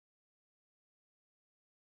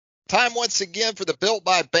Time once again for the Built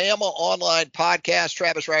by Bama online podcast.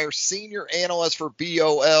 Travis Reier, senior analyst for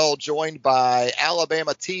BOL, joined by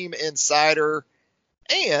Alabama team insider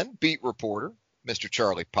and beat reporter, Mr.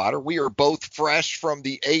 Charlie Potter. We are both fresh from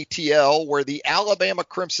the ATL, where the Alabama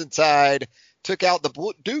Crimson Tide took out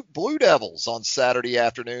the Duke Blue Devils on Saturday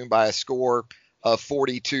afternoon by a score of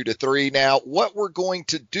 42-3. Now, what we're going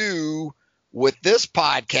to do with this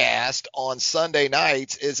podcast on Sunday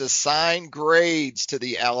nights is assign grades to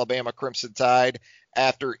the Alabama Crimson Tide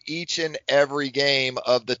after each and every game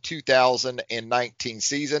of the 2019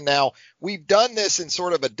 season. Now, we've done this in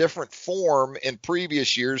sort of a different form in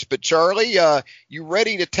previous years, but Charlie, you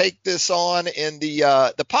ready to take this on in the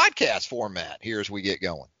podcast format here as we get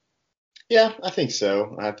going? Yeah, I think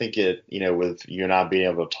so. I think it, with you not being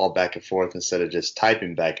able to talk back and forth instead of just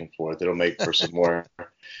typing back and forth, it'll make for some more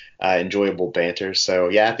enjoyable banter. So,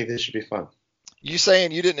 yeah, I think this should be fun. You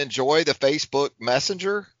saying you didn't enjoy the Facebook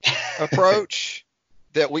Messenger approach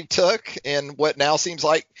that we took in what now seems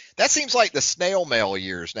like the snail mail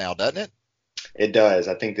years now, doesn't it? It does.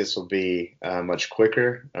 I think this will be much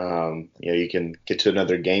quicker. You can get to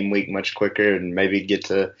another game week much quicker and maybe get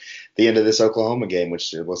to the end of this Oklahoma game,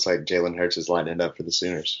 which it looks like Jalen Hurts is lining up for the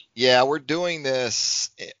Sooners. Yeah, we're doing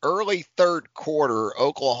this early third quarter,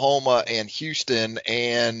 Oklahoma and Houston.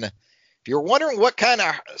 And if you're wondering what kind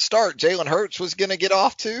of start Jalen Hurts was going to get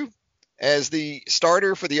off to as the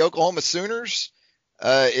starter for the Oklahoma Sooners,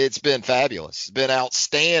 it's been fabulous. It's been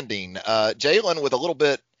outstanding. Jalen with a little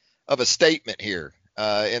bit of a statement here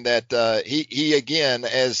in that he again,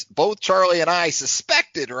 as both Charlie and I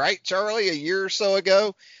suspected, right, Charlie, a year or so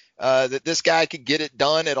ago, that this guy could get it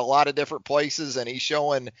done at a lot of different places, and he's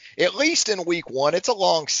showing, at least in week one, it's a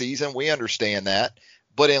long season, we understand that,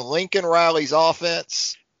 but in Lincoln Riley's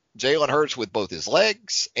offense, Jalen Hurts with both his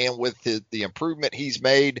legs and with the improvement he's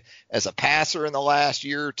made as a passer in the last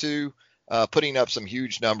year or two, putting up some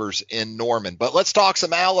huge numbers in Norman. But let's talk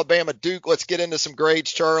some Alabama Duke. Let's get into some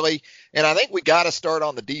grades, Charlie. And I think we got to start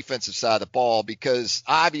on the defensive side of the ball, because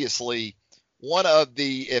obviously one of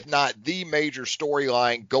the, if not the major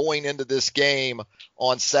storyline going into this game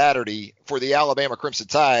on Saturday for the Alabama Crimson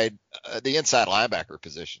Tide, the inside linebacker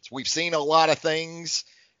positions. We've seen a lot of things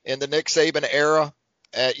in the Nick Saban era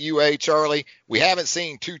at UA, Charlie. We haven't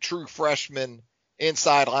seen two true freshmen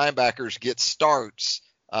inside linebackers get starts.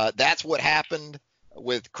 That's what happened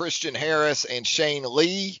with Christian Harris and Shane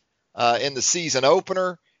Lee in the season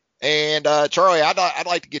opener. And Charlie, I'd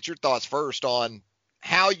like to get your thoughts first on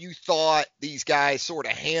how you thought these guys sort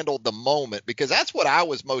of handled the moment, because that's what I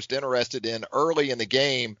was most interested in early in the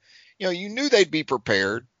game. You knew they'd be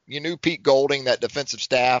prepared. You knew Pete Golding, that defensive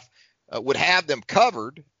staff, would have them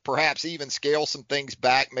covered, perhaps even scale some things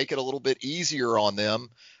back, make it a little bit easier on them.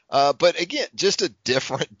 But again, just a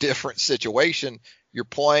different situation. You're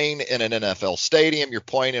playing in an NFL stadium. You're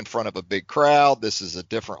playing in front of a big crowd. This is a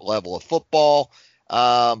different level of football.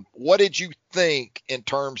 What did you think in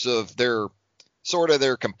terms of their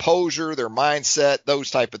composure, their mindset, those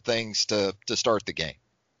type of things to start the game?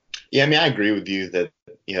 Yeah, I agree with you that,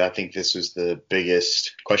 I think this was the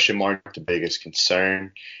biggest question mark, the biggest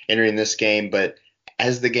concern entering this game. But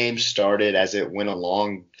as the game started, as it went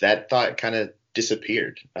along, that thought kind of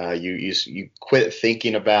disappeared. You quit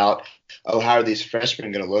thinking about, how are these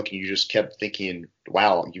freshmen going to look? And you just kept thinking,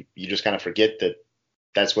 wow, you just kind of forget that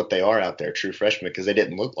that's what they are out there, true freshmen, because they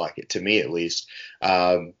didn't look like it, to me at least.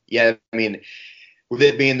 With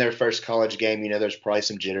it being their first college game, there's probably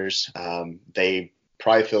some jitters. They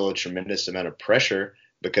probably feel a tremendous amount of pressure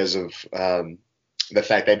because of the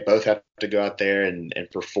fact they both have to go out there and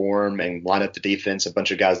perform and line up the defense, a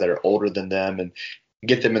bunch of guys that are older than them, and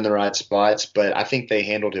get them in the right spots. But I think they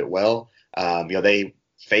handled it well. They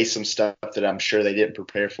faced some stuff that I'm sure they didn't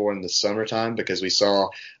prepare for in the summertime, because we saw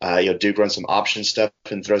Duke run some option stuff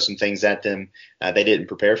and throw some things at them they didn't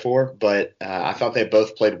prepare for. But I thought they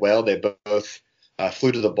both played well. They both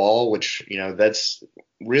flew to the ball, which, that's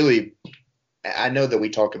really – I know that we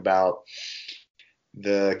talk about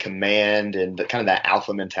the command and the kind of that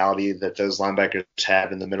alpha mentality that those linebackers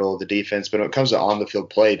have in the middle of the defense. But when it comes to on the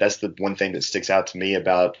field play, that's the one thing that sticks out to me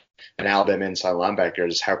about an Alabama inside linebacker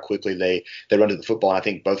is how quickly they run to the football. And I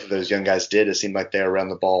think both of those young guys did. It seemed like they were around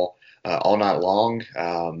the ball all night long.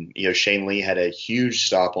 Shane Lee had a huge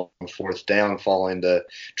stop on fourth down following the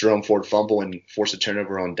Jerome Ford fumble and forced a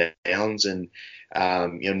turnover on downs. And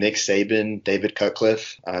Nick Saban, David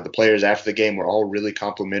Cutcliffe, the players after the game were all really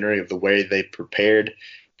complimentary of the way they prepared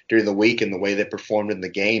during the week and the way they performed in the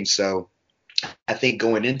game. So I think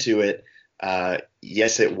going into it,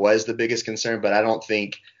 yes, it was the biggest concern, but I don't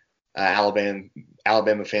think Alabama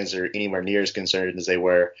Alabama fans are anywhere near as concerned as they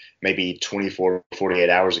were maybe 24, 48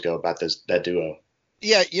 hours ago about that duo.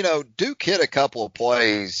 Yeah, Duke hit a couple of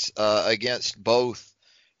plays against both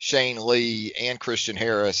Shane Lee and Christian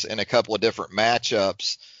Harris in a couple of different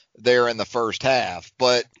matchups there in the first half.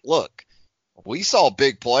 But look, we saw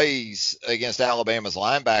big plays against Alabama's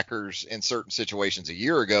linebackers in certain situations a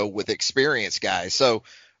year ago with experienced guys. So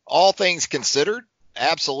all things considered,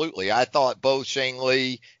 absolutely. I thought both Shane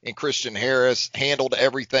Lee and Christian Harris handled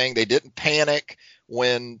everything. They didn't panic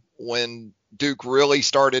when Duke really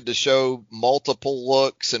started to show multiple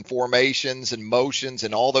looks and formations and motions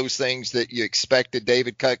and all those things that you expected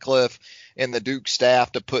David Cutcliffe and the Duke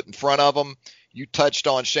staff to put in front of them. You touched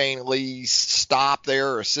on Shane Lee's stop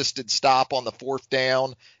there, assisted stop on the fourth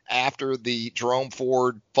down after the Jerome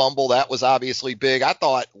Ford fumble. That was obviously big. I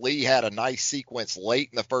thought Lee had a nice sequence late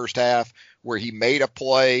in the first half where he made a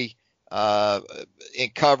play in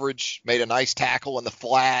coverage, made a nice tackle in the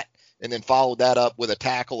flat, and then followed that up with a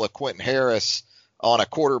tackle of Quentin Harris on a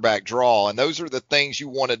quarterback draw. And those are the things you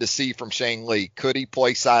wanted to see from Shane Lee. Could he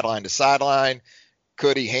play sideline to sideline?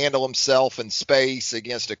 Could he handle himself in space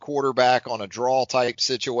against a quarterback on a draw type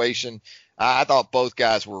situation? I thought both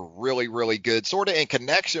guys were really, really good. Sort of in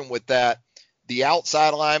connection with that, the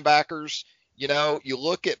outside linebackers, you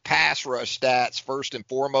look at pass rush stats first and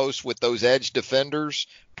foremost with those edge defenders,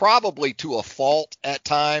 probably to a fault at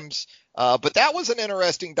times. But that was an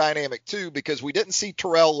interesting dynamic, too, because we didn't see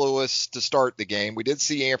Terrell Lewis to start the game. We did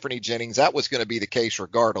see Anthony Jennings. That was going to be the case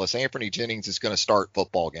regardless. Anthony Jennings is going to start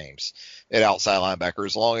football games at outside linebacker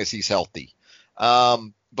as long as he's healthy.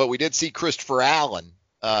 But we did see Christopher Allen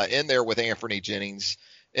in there with Anthony Jennings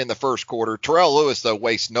in the first quarter. Terrell Lewis, though,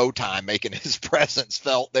 wastes no time making his presence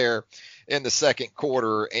felt there in the second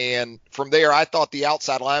quarter. And from there, I thought the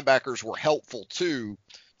outside linebackers were helpful, too,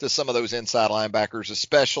 to some of those inside linebackers,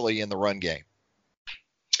 especially in the run game.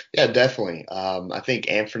 Yeah, definitely. I think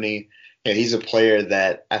Anthony, he's a player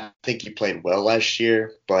that I think he played well last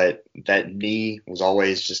year, but that knee was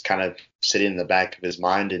always just kind of sitting in the back of his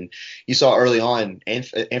mind. And you saw early on,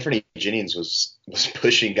 Anthony Jennings was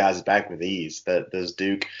pushing guys back with ease. Those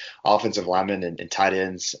Duke offensive linemen and tight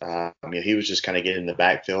ends, he was just kind of getting in the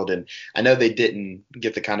backfield. And I know they didn't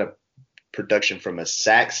get the kind of production from a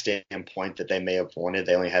sack standpoint that they may have wanted.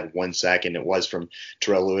 They only had one sack, and it was from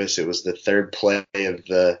Terrell Lewis. It was the third play of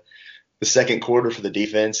the second quarter for the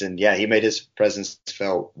defense, and he made his presence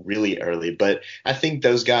felt really early. But I think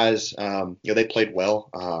those guys, they played well.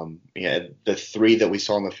 The three that we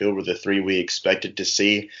saw on the field were the three we expected to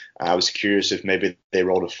see. I was curious if maybe they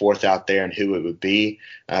rolled a fourth out there and who it would be.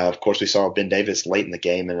 Of course, we saw Ben Davis late in the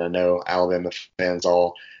game, and I know Alabama fans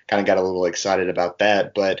all kind of got a little excited about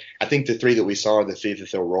that. But I think the three that we saw are the three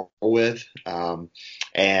that they'll roll with. I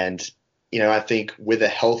think with a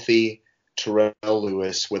healthy Terrell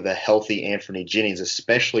Lewis, with a healthy Anthony Jennings,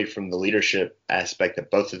 especially from the leadership aspect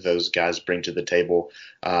that both of those guys bring to the table,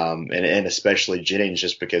 and especially Jennings,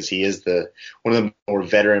 just because he is one of the more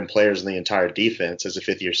veteran players in the entire defense as a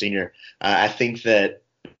fifth-year senior. I think that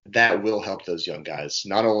will help those young guys,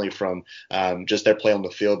 not only from just their play on the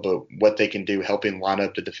field, but what they can do helping line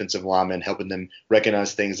up the defensive linemen, helping them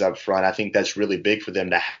recognize things up front. I think that's really big for them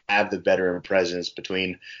to have the veteran presence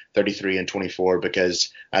between 33 and 24,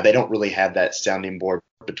 because they don't really have that sounding board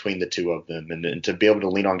between the two of them. And to be able to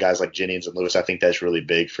lean on guys like Jennings and Lewis, I think that's really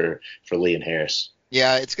big for Lee and Harris.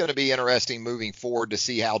 Yeah, it's going to be interesting moving forward to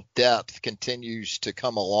see how depth continues to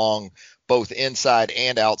come along both inside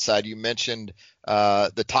and outside. You mentioned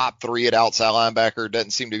the top three at outside linebacker.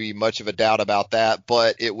 Doesn't seem to be much of a doubt about that,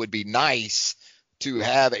 but it would be nice to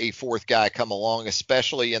have a fourth guy come along,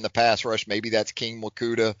 especially in the pass rush. Maybe that's King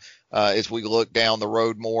Wakuda as we look down the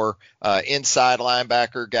road more. Inside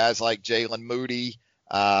linebacker, guys like Jalen Moody,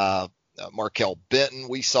 Markel Benton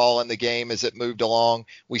we saw in the game as it moved along.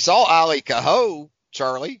 We saw Ali Cahoe,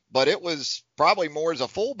 Charlie, but it was probably more as a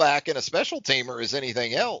fullback and a special teamer as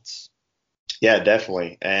anything else. Yeah,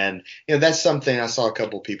 definitely. And, that's something I saw a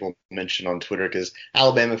couple people mention on Twitter, because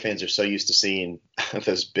Alabama fans are so used to seeing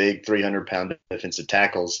those big 300-pound defensive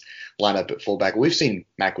tackles line up at fullback. We've seen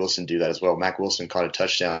Mack Wilson do that as well. Mack Wilson caught a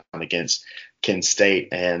touchdown against Kent State,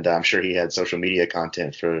 and I'm sure he had social media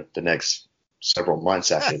content for the next several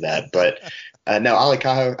months after that. But, no, Ali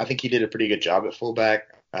Cahoe, I think he did a pretty good job at fullback.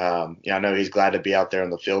 I know he's glad to be out there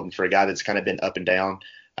on the field, and for a guy that's kind of been up and down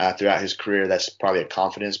throughout his career, that's probably a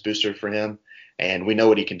confidence booster for him. And we know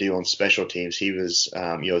what he can do on special teams. He was,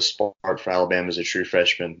 a spark for Alabama as a true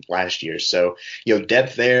freshman last year. So,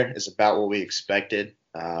 depth there is about what we expected.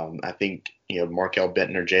 I think, Markel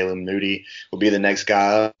Benton or Jalen Moody will be the next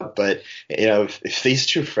guy up. But, if these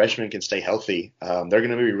two freshmen can stay healthy, they're going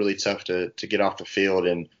to be really tough to get off the field.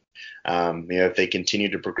 And, if they continue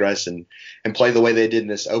to progress and play the way they did in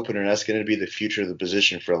this opener, that's going to be the future of the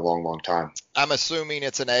position for a long, long time. I'm assuming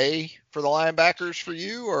it's an A for the linebackers for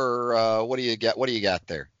you, or what do you got? What do you got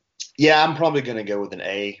there? Yeah, I'm probably going to go with an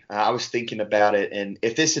A. I was thinking about it, and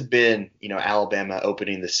if this had been, Alabama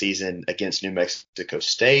opening the season against New Mexico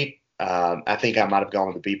State, I think I might have gone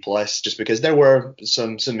with a B plus, just because there were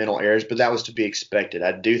some mental errors, but that was to be expected.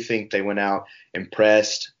 I do think they went out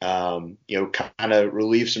impressed, kind of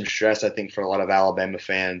relieved some stress, I think, for a lot of Alabama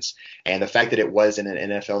fans. And the fact that it was in an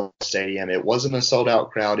NFL stadium, it wasn't a sold out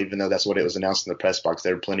crowd, even though that's what it was announced in the press box.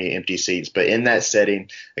 There were plenty of empty seats, but in that setting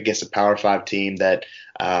against a Power 5 team that,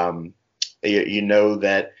 that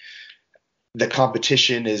the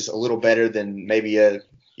competition is a little better than maybe a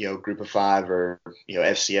group of 5 or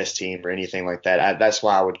FCS team or anything like that. That's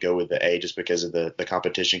why I would go with the A, just because of the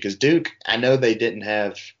competition. Because Duke, I know they didn't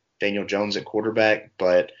have Daniel Jones at quarterback,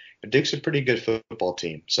 but Duke's a pretty good football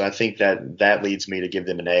team. So I think that leads me to give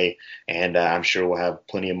them an A, and I'm sure we'll have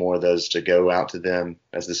plenty of more of those to go out to them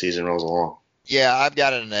as the season rolls along. Yeah, I've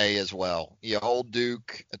got an A as well. You hold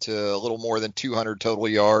Duke to a little more than 200 total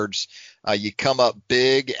yards. You come up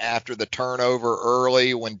big after the turnover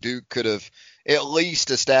early, when Duke could have at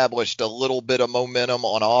least established a little bit of momentum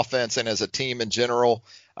on offense and as a team in general.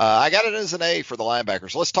 I got it as an A for the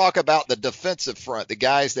linebackers. Let's talk about the defensive front, the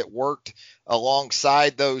guys that worked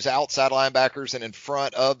alongside those outside linebackers and in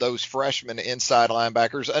front of those freshman inside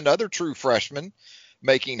linebackers. Another true freshman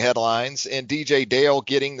making headlines, and DJ Dale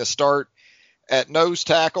getting the start at nose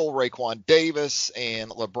tackle, Raekwon Davis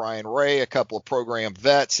and LaBryan Ray, a couple of program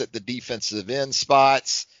vets at the defensive end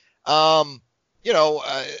spots.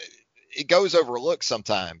 It goes overlooked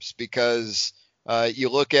sometimes because you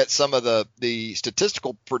look at some of the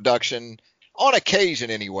statistical production on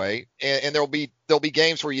occasion anyway, and there'll be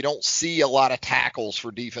games where you don't see a lot of tackles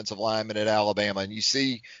for defensive linemen at Alabama, and you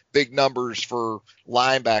see big numbers for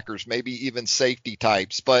linebackers, maybe even safety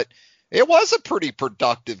types, but it was a pretty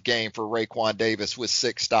productive game for Raekwon Davis with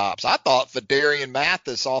 6 stops. I thought Phidarian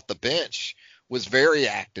Mathis off the bench was very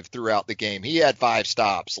active throughout the game. He had 5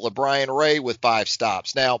 stops. LaBryan Ray with 5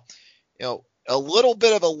 stops. Now, a little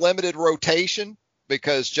bit of a limited rotation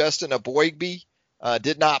because Justin Aboigbe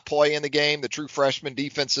did not play in the game, the true freshman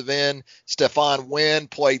defensive end. Stephon Wynn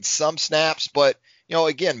played some snaps, but,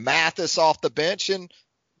 again, Mathis off the bench and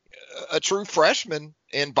a true freshman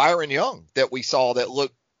in Byron Young that we saw that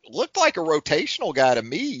looked like a rotational guy to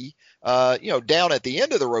me, down at the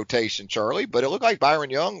end of the rotation, Charlie, but it looked like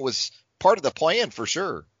Byron Young was part of the plan for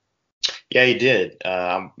sure. Yeah, he did.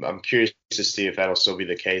 I'm curious to see if that'll still be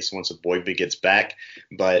the case once Aboigbe gets back.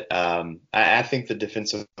 But I think the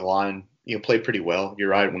defensive line, played pretty well. You're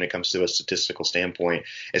right when it comes to a statistical standpoint.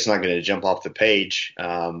 It's not going to jump off the page.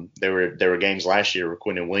 There were games last year where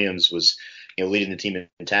Quinton Williams was leading the team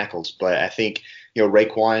in tackles. But I think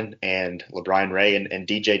Raekwon and LaBryan Ray and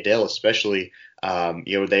DJ Dale especially,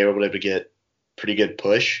 they were able to get pretty good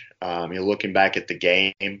push. Looking back at the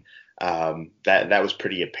game, that was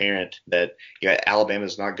pretty apparent that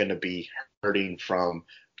Alabama's not going to be hurting from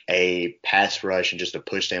a pass rush and just a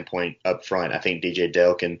push standpoint up front. I think DJ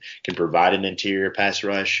Dale can provide an interior pass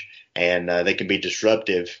rush, and they can be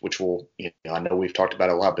disruptive, which will, I know we've talked about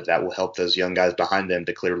it a lot, but that will help those young guys behind them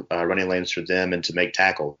to clear running lanes for them and to make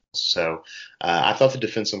tackles. So I thought the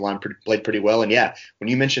defensive line played pretty well. And yeah, when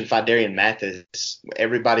you mentioned Phidarian Mathis,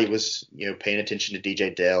 everybody was, paying attention to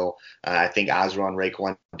DJ Dale. I think eyes were on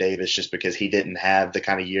Raekwon Davis just because he didn't have the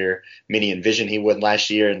kind of year many envisioned he would last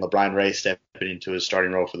year, and LaBryan Ray stepping into his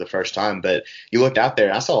starting role for the first time. But you looked out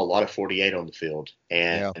there, I saw a lot of 48 on the field,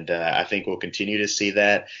 and I think we'll continue to see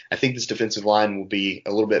that. I think this defensive line will be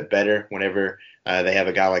a little bit better whenever they have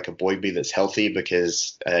a guy like Aboigbe that's healthy,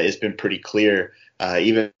 because it's been pretty clear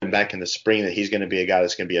even back in the spring that he's going to be a guy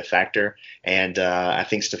that's going to be a factor. And I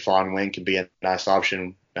think Stephon Wynn could be a nice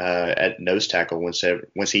option at nose tackle once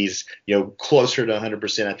he's closer to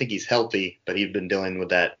 100%. I think he's healthy, but he's been dealing with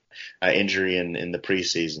that injury in the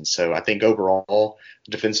preseason. So I think overall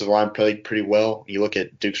the defensive line played pretty well. You look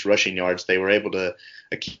at Duke's rushing yards; they were able to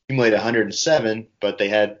accumulate 107, but they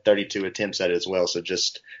had 32 attempts at it as well. So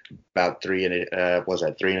just about 3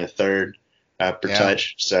 1/3 per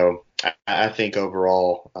touch. So I think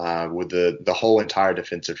overall, with the whole entire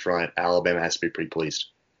defensive front, Alabama has to be pretty pleased.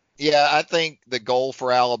 Yeah, I think the goal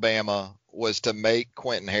for Alabama was to make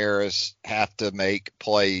Quentin Harris have to make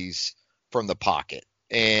plays from the pocket,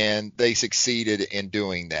 and they succeeded in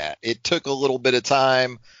doing that. It took a little bit of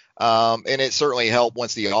time. And it certainly helped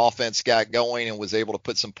once the offense got going and was able to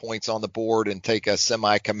put some points on the board and take a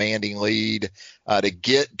semi-commanding lead to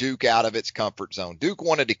get Duke out of its comfort zone. Duke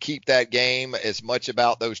wanted to keep that game as much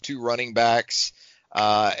about those two running backs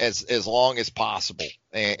as long as possible.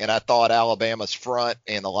 And I thought Alabama's front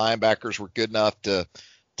and the linebackers were good enough to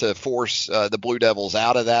force the Blue Devils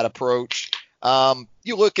out of that approach.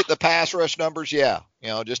 You look at the pass rush numbers,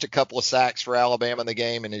 just a couple of sacks for Alabama in the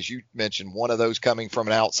game. And as you mentioned, one of those coming from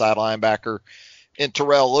an outside linebacker in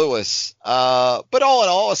Terrell Lewis. But all in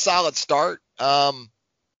all, a solid start.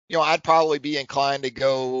 I'd probably be inclined to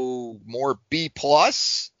go more B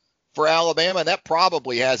plus for Alabama. And that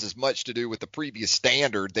probably has as much to do with the previous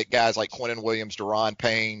standard that guys like Quentin Williams, Deron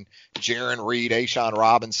Payne, Jaron Reed, Ashawn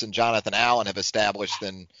Robinson, Jonathan Allen have established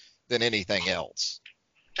than anything else.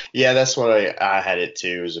 Yeah, that's what I had it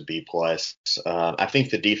too, as a B plus. I think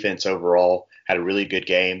the defense overall had a really good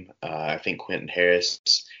game. I think Quentin Harris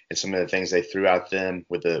and some of the things they threw at them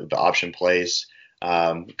with the option plays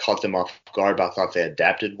caught them off guard, but I thought they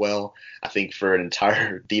adapted well. I think for an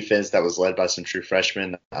entire defense that was led by some true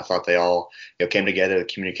freshmen, I thought they all came together. The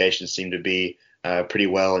communication seemed to be pretty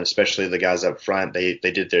well, and especially the guys up front, they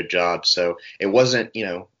did their job. So it wasn't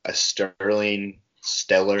a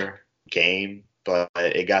stellar game, but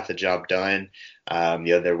it got the job done.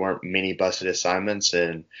 There weren't many busted assignments,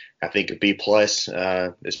 and I think a B plus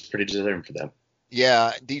is pretty deserving for them.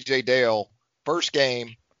 Yeah, DJ Dale, first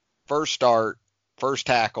game, first start, first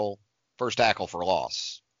tackle for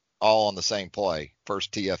loss, all on the same play.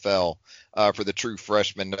 First TFL for the true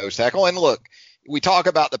freshman nose tackle. And look, we talk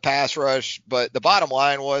about the pass rush, but the bottom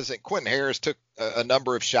line was that Quentin Harris took a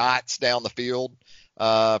number of shots down the field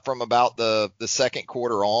from about the second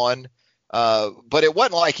quarter on. But it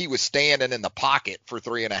wasn't like he was standing in the pocket for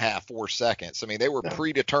 3.5, 4 seconds. I mean, they were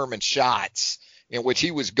predetermined shots in which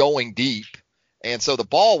he was going deep. And so the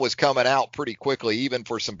ball was coming out pretty quickly, even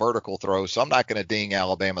for some vertical throws. So I'm not going to ding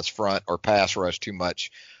Alabama's front or pass rush too much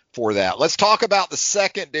for that. Let's talk about the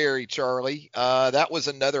secondary, Charlie. That was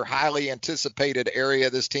another highly anticipated area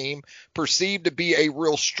of this team, perceived to be a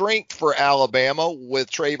real strength for Alabama with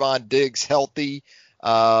Trayvon Diggs healthy,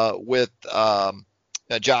 with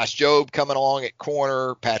Josh Jobe coming along at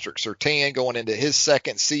corner, Patrick Surtain going into his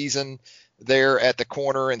second season there at the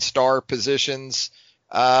corner and star positions.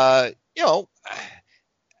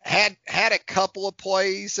 Had a couple of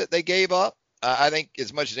plays that they gave up. I think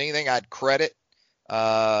as much as anything, I'd credit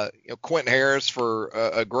Quentin Harris for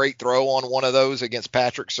a great throw on one of those against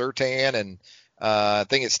Patrick Surtain, and I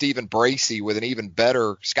think it's Stephen Bracey with an even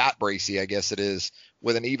better Scott Bracey, I guess it is,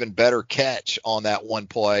 with an even better catch on that one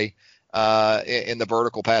play in the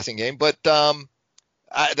vertical passing game. But the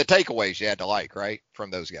takeaways you had to like, right,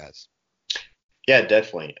 from those guys. Yeah,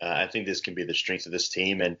 definitely. I think this can be the strength of this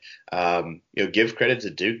team. And, give credit to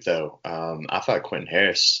Duke, though. I thought Quentin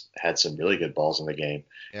Harris had some really good balls in the game.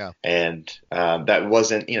 Yeah. And that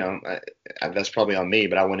wasn't, that's probably on me,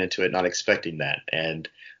 but I went into it not expecting that. And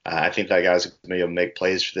I think that guy's going to be able to make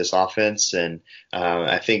plays for this offense. And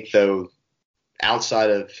I think, though, outside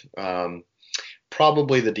of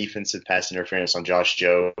probably the defensive pass interference on Josh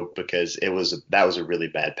Jobe, because that was a really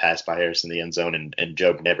bad pass by Harris in the end zone, and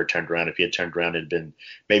Jobe never turned around. If he had turned around, it'd been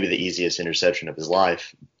maybe the easiest interception of his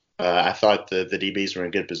life. I thought the DBs were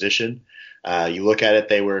in good position. You look at it,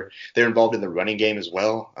 they're involved in the running game as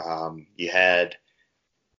well. You had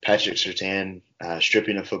Patrick Surtain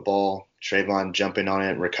stripping a football, Trayvon jumping on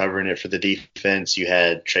it and recovering it for the defense. You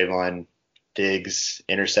had Trayvon Diggs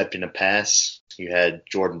intercepting a pass. You had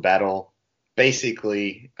Jordan Battle.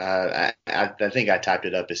 Basically, I think I typed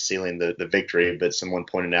it up as sealing the victory, but someone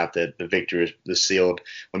pointed out that the victory was sealed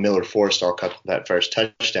when Miller Forrestall caught that first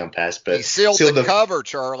touchdown pass. But he sealed the cover,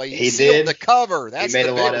 Charlie. He sealed the cover. That's the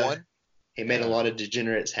big one. He made a lot of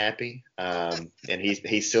degenerates happy, and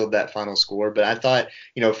he sealed that final score. But I thought,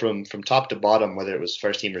 from top to bottom, whether it was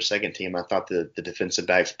first team or second team, I thought the defensive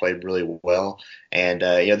backs played really well. And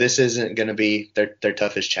this isn't going to be their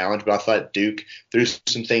toughest challenge, but I thought Duke threw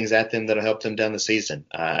some things at them that'll help them down the season.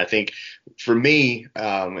 I think for me,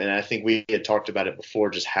 and I think we had talked about it before,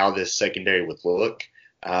 just how this secondary would look.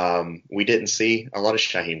 We didn't see a lot of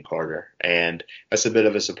Shaheem Carter, and that's a bit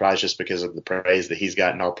of a surprise just because of the praise that he's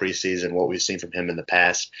gotten all preseason, what we've seen from him in the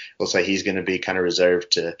past. Looks like he's going to be kind of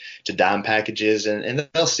reserved to dime packages, and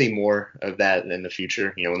they'll see more of that in the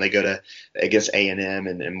future. When they go to against A&M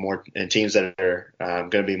and teams that are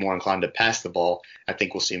going to be more inclined to pass the ball, I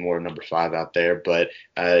think we'll see more of number 5 out there. But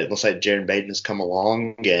it looks like Jaron Baden has come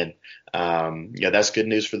along, and that's good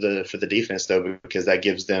news for the defense, though, because that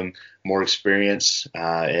gives them more experience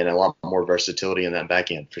and a lot more versatility in that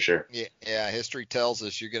back end for sure. Yeah, Yeah, history tells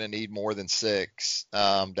us you're going to need more than six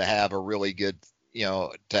to have a really good,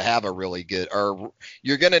 or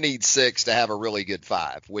you're going to need six to have a really good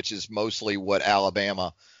five, which is mostly what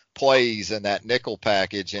Alabama plays in that nickel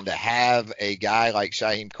package. And to have a guy like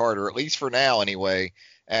Shyheim Carter, at least for now anyway,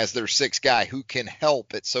 as their sixth guy who can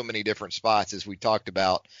help at so many different spots, as we talked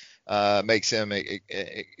about, makes him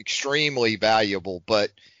extremely valuable.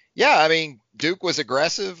 But yeah, I mean, Duke was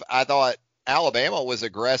aggressive. I thought Alabama was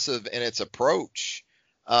aggressive in its approach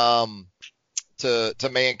to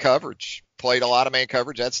man coverage. Played a lot of man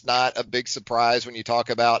coverage. That's not a big surprise when you talk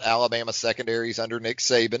about Alabama secondaries under Nick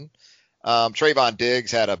Saban. Trayvon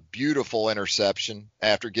Diggs had a beautiful interception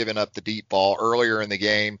after giving up the deep ball earlier in the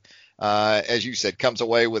game. As you said, comes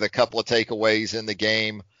away with a couple of takeaways in the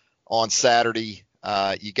game on Saturday.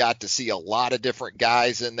 You got to see a lot of different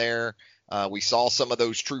guys in there. We saw some of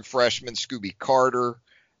those true freshmen, Scooby Carter,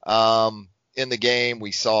 in the game.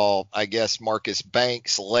 We saw, I guess, Marcus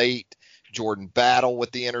Banks late, Jordan Battle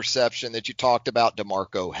with the interception that you talked about,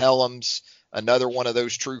 DeMarco Helms, another one of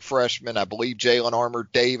those true freshmen. I believe Jalen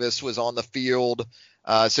Armour-Davis was on the field.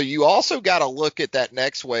 So you also got to look at that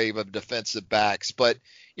next wave of defensive backs. But,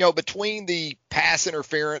 between the pass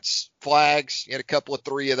interference flags, you had a couple of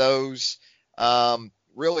three of those.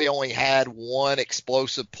 Really only had one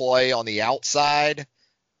explosive play on the outside.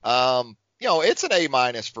 It's an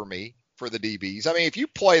A- for me for the DBs. I mean, if you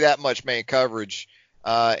play that much man coverage,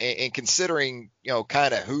 and considering,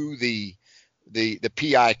 kind of who the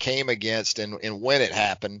PI came against and when it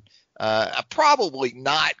happened, I'm probably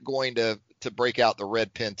not going to break out the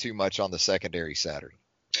red pen too much on the secondary Saturday.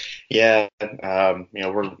 Yeah,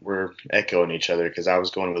 we're echoing each other because I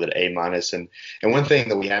was going with an A-, and one thing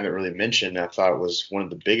that we haven't really mentioned, I thought was one of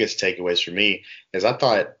the biggest takeaways for me, is I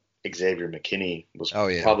thought Xavier McKinney was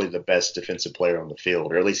probably the best defensive player on the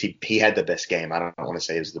field, or at least he had the best game. I don't want to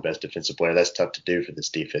say he was the best defensive player. That's tough to do for this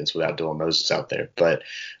defense without Dylan Moses out there. But,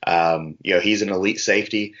 he's an elite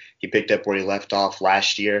safety. He picked up where he left off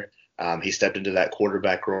last year. He stepped into that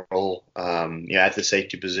quarterback role, at the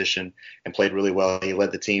safety position and played really well. He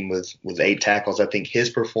led the team with 8 tackles. I think his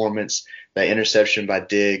performance, that interception by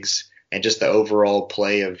Diggs, and just the overall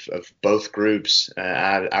play of both groups,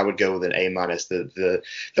 I would go with an A-. The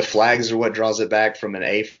flags are what draws it back from an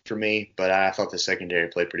A for me, but I thought the secondary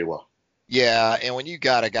played pretty well. Yeah, and when you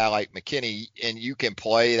got a guy like McKinney and you can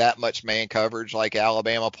play that much man coverage like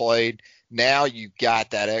Alabama played, now you've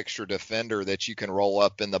got that extra defender that you can roll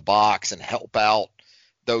up in the box and help out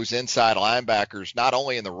those inside linebackers, not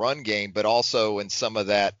only in the run game, but also in some of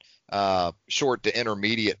that short to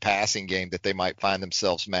intermediate passing game that they might find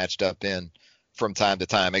themselves matched up in from time to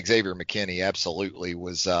time. Xavier McKinney absolutely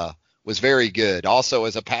was very good. Also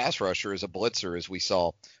as a pass rusher, as a blitzer, as we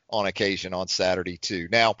saw on occasion on Saturday too.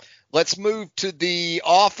 Now let's move to the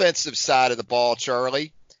offensive side of the ball,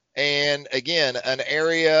 Charlie. And again, an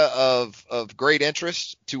area of great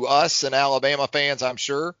interest to us and Alabama fans, I'm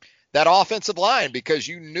sure, that offensive line, because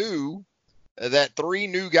you knew that 3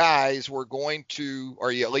 new guys were going to,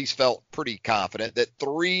 or you at least felt pretty confident that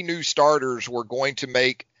 3 new starters were going to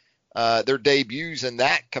make their debuts in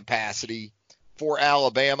that capacity for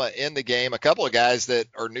Alabama in the game. A couple of guys that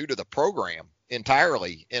are new to the program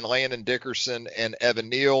entirely in Landon Dickerson and Evan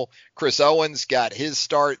Neal. Chris Owens got his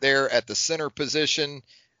start there at the center position.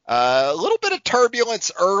 A little bit of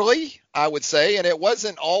turbulence early, I would say, and it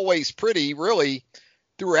wasn't always pretty really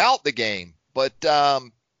throughout the game. But,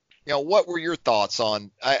 what were your thoughts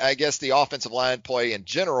on, I guess, the offensive line play in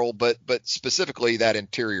general, but specifically that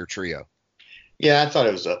interior trio? Yeah, I thought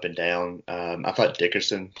it was up and down. I thought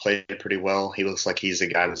Dickerson played pretty well. He looks like he's a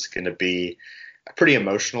guy that's going to be a pretty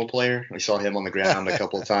emotional player. We saw him on the ground a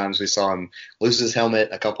couple of times. We saw him lose his helmet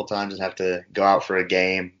a couple of times and have to go out for a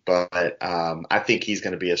game. But I think he's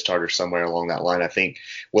going to be a starter somewhere along that line. I think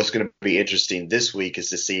what's going to be interesting this week is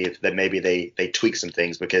to see if that maybe they tweak some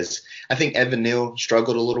things, because I think Evan Neal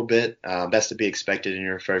struggled a little bit. That's to be expected in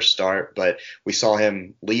your first start. But we saw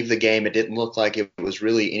him leave the game. It didn't look like it was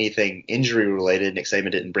really anything injury related. Nick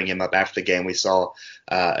Saban didn't bring him up after the game. We saw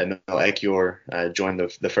Emil Ekiyor join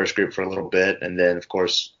the first group for a little bit. And then, of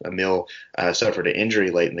course, Emil suffered an injury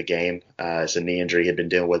late in the game. It's a knee injury he had been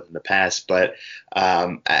dealing with in the past. But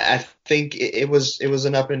I think it was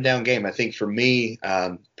an up and down game. I think for me,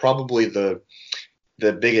 probably the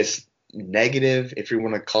biggest negative, if you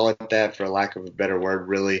want to call it that, for lack of a better word,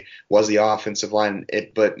 really was the offensive line.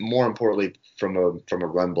 But more importantly, from a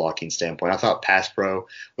run blocking standpoint, I thought pass pro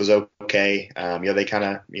was okay. They kind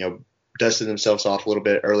of dusted themselves off a little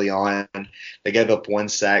bit early on. They gave up one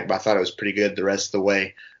sack, but I thought it was pretty good the rest of the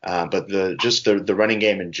way. But the running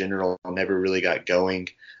game in general never really got going.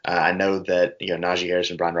 I know that Najee Harris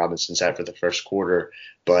and Brian Robinson sat for the first quarter,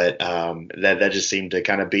 but that just seemed to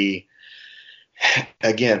kind of be,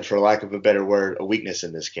 again, for lack of a better word, a weakness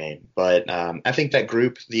in this game. But I think that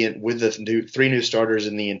group, with the three new starters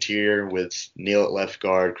in the interior, with Neal at left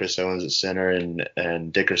guard, Chris Owens at center,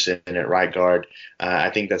 and Dickerson at right guard, I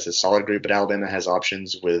think that's a solid group. But Alabama has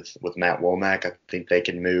options with Matt Womack. I think they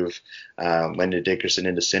can move Landon Dickerson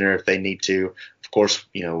into center if they need to. Of course,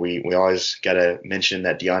 we always got to mention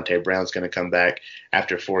that Deontay Brown's going to come back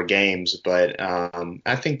after 4 games, but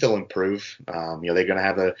I think they'll improve. They're going to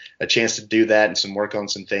have a chance to do that and some work on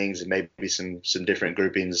some things and maybe some different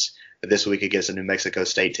groupings this week against a New Mexico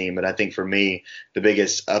State team. But I think for me, the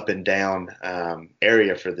biggest up and down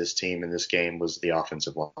area for this team in this game was the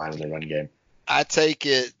offensive line and the run game. I take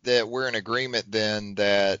it that we're in agreement then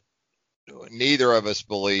that neither of us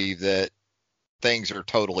believe that things are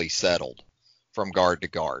totally settled from guard to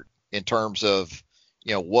guard in terms of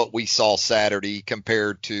what we saw Saturday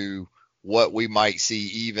compared to what we might see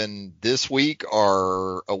even this week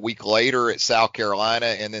or a week later at South Carolina,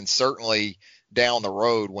 and then certainly down the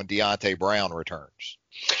road when Deontay Brown returns.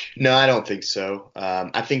 No, I don't think so.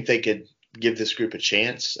 I think they could give this group a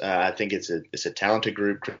chance. I think it's a talented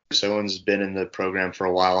group. Chris Owens has been in the program for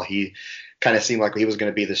a while. He kind of seemed like he was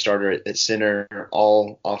going to be the starter at center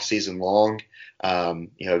all off season long.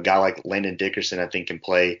 A guy like Landon Dickerson, I think, can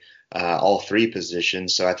play all 3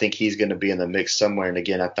 positions. So I think he's going to be in the mix somewhere. And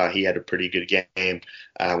again, I thought he had a pretty good game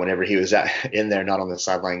whenever he was in there, not on the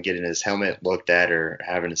sideline getting his helmet looked at or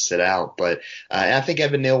having to sit out. But I think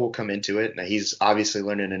Evan Neal will come into it. Now, he's obviously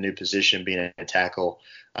learning a new position, being a tackle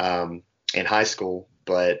in high school.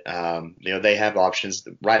 But, they have options.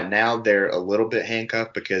 Right now, they're a little bit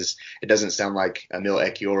handcuffed because it doesn't sound like Emil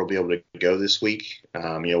Ekiyor will be able to go this week.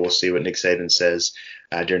 We'll see what Nick Saban says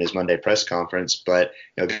during his Monday press conference. But,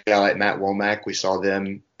 a guy like Matt Womack, we saw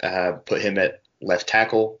them put him at left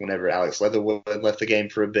tackle whenever Alex Leatherwood left the game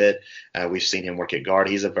for a bit. We've seen him work at guard.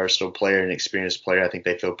 He's a versatile player, an experienced player I think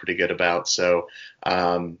they feel pretty good about. So,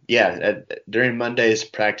 during Monday's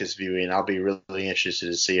practice viewing, I'll be really interested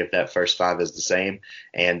to see if that first 5 is the same.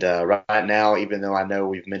 And right now, even though I know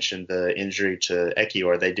we've mentioned the injury to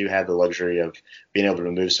Ekiyor, they do have the luxury of being able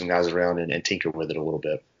to move some guys around and tinker with it a little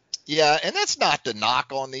bit. Yeah, and that's not to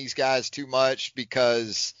knock on these guys too much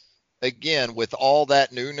because, again, with all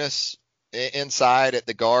that newness inside at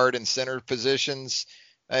the guard and center positions,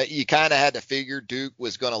 you kind of had to figure Duke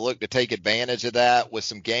was going to look to take advantage of that with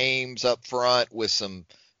some games up front, with some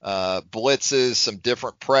blitzes, some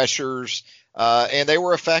different pressures, and they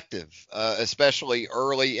were effective, especially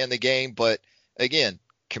early in the game. But again,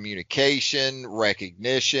 communication,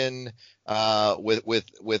 recognition,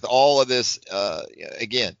 with all of this,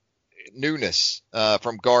 again, newness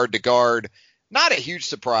from guard to guard. Not a huge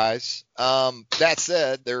surprise. That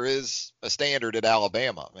said, there is a standard at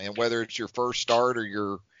Alabama, and whether it's your first start or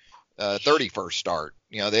your 31st start,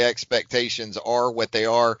 the expectations are what they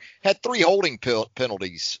are. Had 3 holding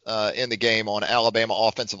penalties in the game on Alabama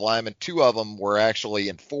offensive linemen. 2 of them were actually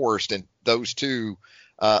enforced, and those 2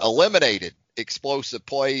 eliminated explosive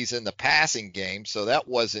plays in the passing game, so that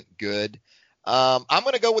wasn't good. I'm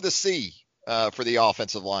going to go with a C for the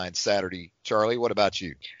offensive line Saturday. Charlie, what about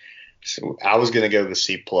you? So I was going to go with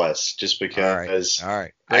C plus just because all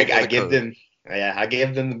right. I gave them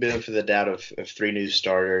the benefit of the doubt of 3 new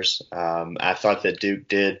starters. I thought that Duke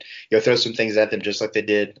did throw some things at them just like they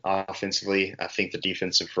did offensively. I think the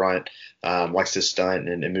defensive front likes to stunt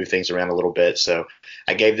and move things around a little bit. So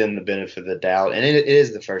I gave them the benefit of the doubt. And it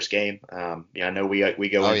is the first game. I know we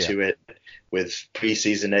go into it with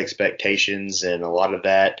preseason expectations, and a lot of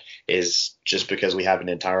that is just because we have an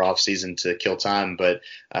entire offseason to kill time. But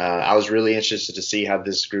I was really interested to see how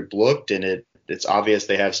this group looked, and it's obvious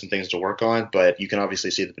they have some things to work on, but you can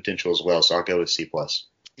obviously see the potential as well. So I'll go with C+.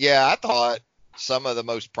 Yeah, I thought some of the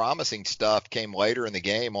most promising stuff came later in the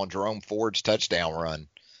game on Jerome Ford's touchdown run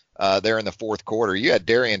there in the fourth quarter. You had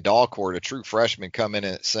Darian Dalcourt, a true freshman, come in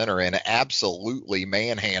at center and absolutely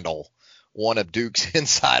manhandle one of Duke's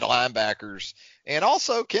inside linebackers, and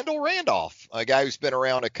also Kendall Randolph, a guy who's been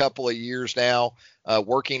around a couple of years now,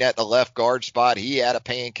 working at the left guard spot. He had a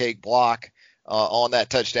pancake block on that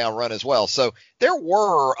touchdown run as well. So there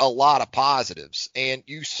were a lot of positives, and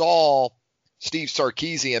you saw Steve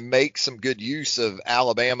Sarkisian make some good use of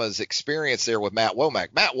Alabama's experience there with Matt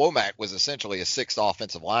Womack. Matt Womack was essentially a 6th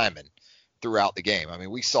offensive lineman throughout the game. I mean,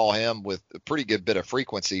 we saw him with a pretty good bit of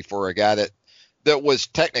frequency for a guy that was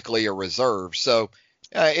technically a reserve. So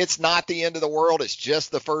It's not the end of the world. It's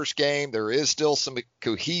just the first game. There is still some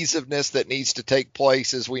cohesiveness that needs to take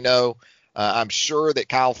place, as we know. I'm sure that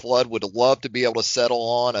Kyle Flood would love to be able to settle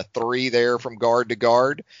on a 3 there from guard to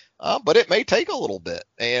guard, but it may take a little bit.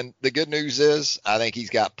 And the good news is I think he's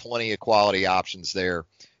got plenty of quality options there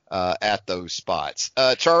at those spots.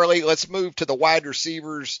 Charlie, let's move to the wide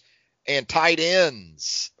receivers and tight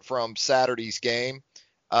ends from Saturday's game.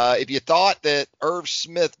 If you thought that Irv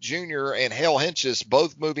Smith Jr. and Hale Hentges,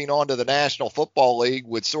 both moving on to the National Football League,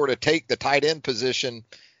 would sort of take the tight end position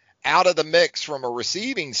out of the mix from a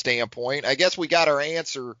receiving standpoint, I guess we got our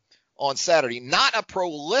answer on Saturday. Not a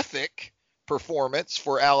prolific performance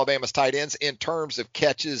for Alabama's tight ends in terms of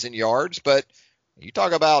catches and yards, but you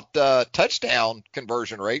talk about touchdown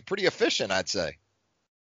conversion rate, pretty efficient, I'd say.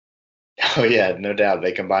 Oh, yeah, no doubt.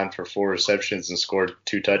 They combined for 4 receptions and scored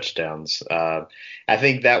 2 touchdowns. I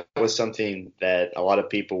think that was something that a lot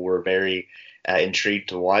of people were very intrigued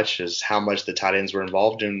to watch, is how much the tight ends were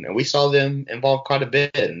involved in. And we saw them involved quite a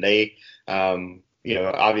bit. And they,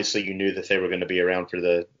 obviously you knew that they were going to be around for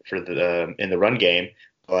the in the run game.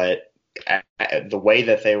 But the way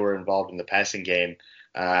that they were involved in the passing game,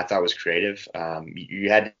 I thought was creative.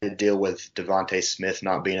 You had to deal with Devontae Smith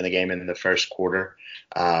not being in the game in the first quarter.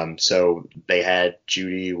 So they had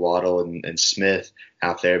Judy, Waddle, and Smith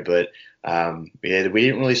out there. But we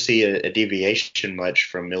didn't really see a deviation much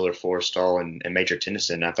from Miller, Forrestall, and Major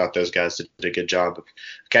Tennyson. I thought those guys did a good job of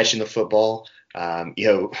catching the football.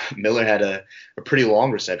 Miller had a pretty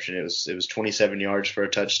long reception. It was 27 yards for a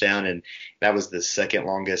touchdown, and that was the second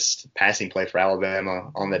longest passing play for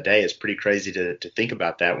Alabama on the day. It's pretty crazy to think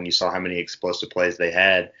about that when you saw how many explosive plays they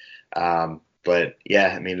had. But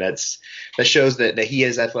yeah, I mean, that shows that he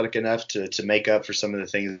is athletic enough to make up for some of the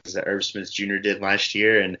things that Irv Smith Jr. did last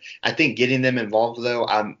year. And I think getting them involved, though,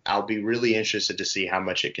 I'll be really interested to see how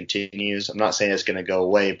much it continues. I'm not saying it's going to go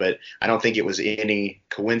away, but I don't think it was any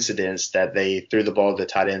coincidence that they threw the ball to the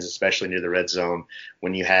tight ends, especially near the red zone,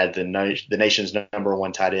 when you had the nation's number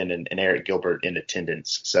 1 tight end and Eric Gilbert in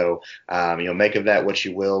attendance. So, make of that what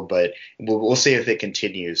you will, but we'll see if it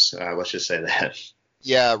continues. Let's just say that.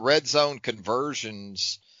 Yeah, red zone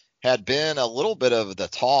conversions had been a little bit of the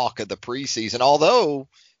talk of the preseason, although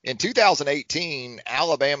in 2018,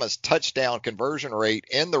 Alabama's touchdown conversion rate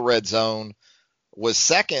in the red zone was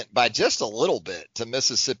second by just a little bit to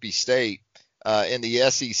Mississippi State in the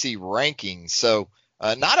SEC rankings. So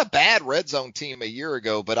not a bad red zone team a year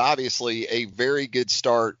ago, but obviously a very good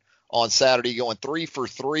start on Saturday, going 3 for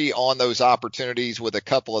 3 on those opportunities, with a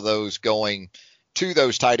couple of those going to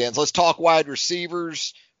those tight ends. Let's talk wide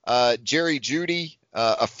receivers. Jerry Jeudy,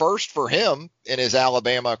 a first for him in his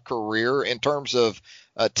Alabama career in terms of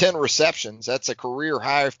 10 receptions. That's a career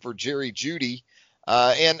high for Jerry Jeudy,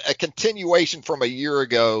 and a continuation from a year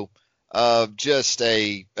ago of just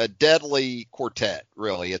a deadly quartet,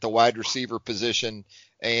 really, at the wide receiver position,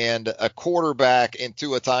 and a quarterback in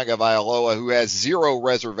Tua Tagovailoa who has zero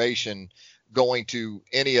reservation going to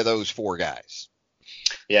any of those 4 guys.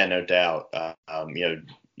 Yeah, no doubt.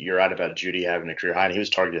 You're right about Jeudy having a career high, and he was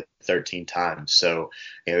targeted 13 times. So,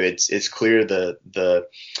 it's clear the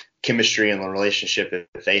chemistry and the relationship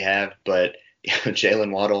that they have. But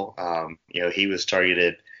Jalen Waddle, he was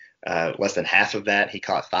targeted less than half of that. He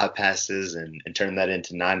caught 5 passes and turned that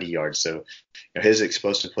into 90 yards. So, his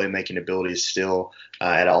explosive playmaking ability is still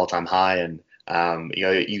at an all-time high. And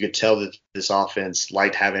you could tell that this offense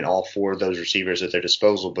liked having all 4 of those receivers at their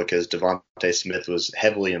disposal, because Devontae Smith was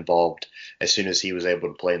heavily involved as soon as he was able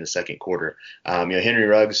to play in the second quarter. Henry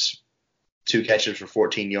Ruggs, 2 catches for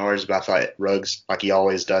 14 yards, but I thought Ruggs, like he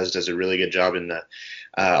always does a really good job in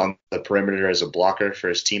on the perimeter as a blocker for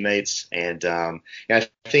his teammates. And I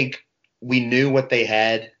think we knew what they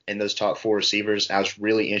had in those top 4 receivers. I was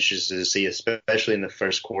really interested to see, especially in the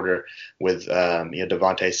first quarter with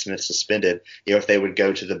Devontae Smith suspended, if they would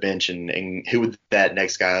go to the bench and who would that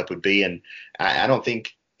next guy up would be. And I don't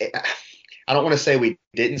want to say we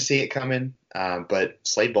didn't see it coming, but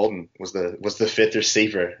Slade Bolden was the 5th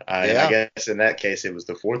receiver. And I guess in that case it was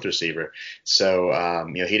the 4th receiver. So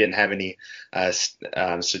he didn't have any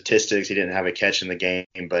statistics. He didn't have a catch in the game,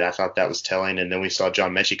 but I thought that was telling. And then we saw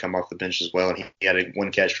John Mechie come off the bench as well, and he had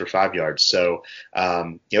 1 catch for 5 yards. So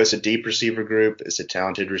it's a deep receiver group. It's a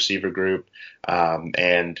talented receiver group.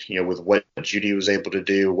 And with what Jeudy was able to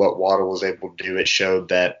do, what Waddle was able to do, it showed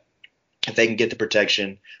that if they can get the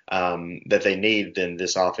protection that they need, then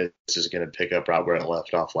this offense is going to pick up right where it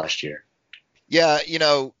left off last year. Yeah,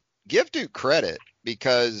 give Duke credit,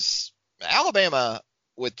 because Alabama,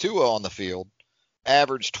 with Tua on the field,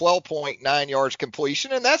 averaged 12.9 yards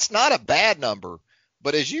completion, and that's not a bad number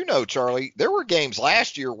But as you know, Charlie, there were games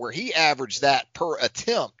last year where he averaged that per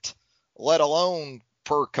attempt, let alone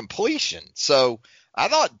per completion. So I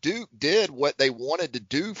thought Duke did what they wanted to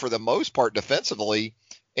do for the most part defensively,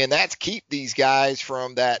 and that's keep these guys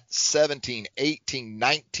from that 17, 18,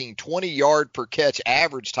 19, 20 yard per catch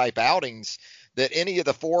average type outings that any of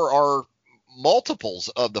the four are multiples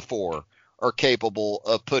of the four are capable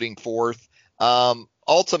of putting forth.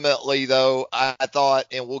 Ultimately, though, I thought,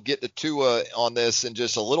 and we'll get to Tua on this in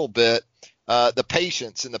just a little bit, the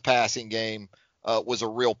patience in the passing game was a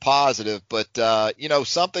real positive. But,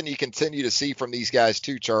 something you continue to see from these guys,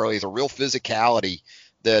 too, Charlie, is a real physicality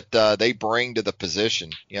that they bring to the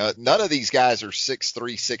position. None of these guys are 6'3",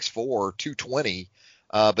 6'4", 220,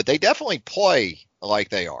 but they definitely play like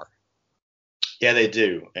they are. Yeah, they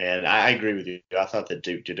do, and I agree with you. I thought that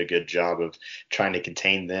Duke did a good job of trying to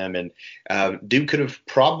contain them, and Duke could have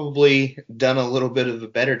probably done a little bit of a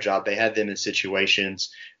better job. They had them in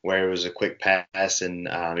situations where it was a quick pass, and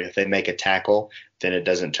if they make a tackle, then it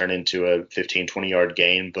doesn't turn into a 15, 20-yard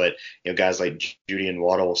gain. But guys like Judy and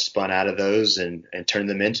Waddle spun out of those and turned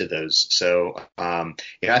them into those. So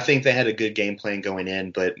I think they had a good game plan going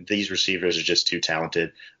in, but these receivers are just too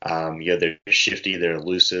talented. They're shifty, they're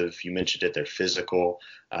elusive. You mentioned it, they're physical.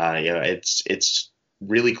 It's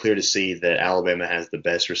really clear to see that Alabama has the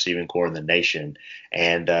best receiving core in the nation.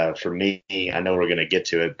 And for me, I know we're going to get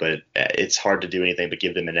to it, but it's hard to do anything but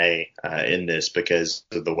give them an A in this because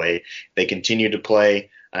of the way they continue to play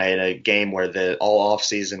in a game where all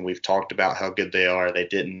offseason we've talked about how good they are. They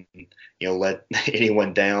didn't let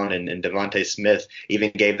anyone down, and Devontae Smith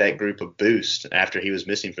even gave that group a boost after he was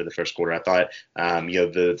missing for the first quarter. I thought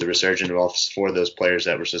the resurgence of all four of those players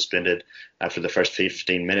that were suspended for the first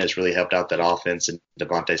 15 minutes really helped out that offense, and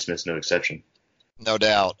Devontae Smith's no exception. No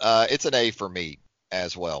doubt. It's an A for me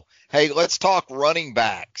as well. Hey, let's talk running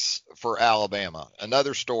backs for Alabama.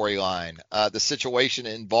 Another storyline, the situation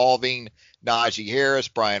involving Najee Harris,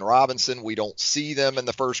 Brian Robinson. We don't see them in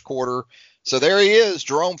the first quarter. So there he is,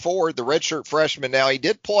 Jerome Ford, the redshirt freshman. Now, he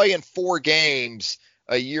did play in 4 games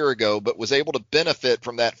a year ago, but was able to benefit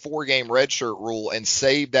from that 4-game redshirt rule and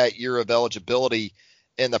save that year of eligibility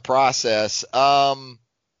in the process.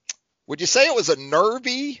 Would you say it was a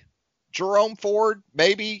nervy Jerome Ford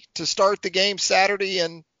maybe to start the game Saturday?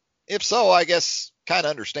 And if so, I guess kind of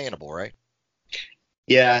understandable, right?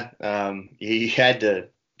 Yeah, he had to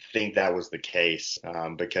think that was the case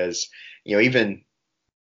because, even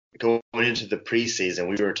going into the preseason,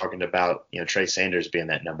 we were talking about, Trey Sanders being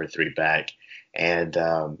that number 3 back. And,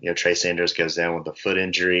 Trey Sanders goes down with a foot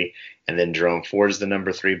injury, and then Jerome Ford is the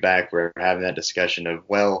number 3 back. We're having that discussion of,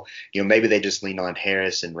 maybe they just lean on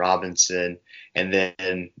Harris and Robinson, and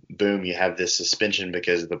then boom, you have this suspension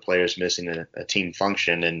because the player's missing a team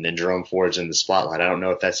function, and Jerome Ford's in the spotlight. I don't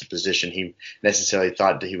know if that's a position he necessarily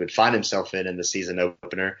thought that he would find himself in the season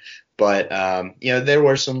opener. But, there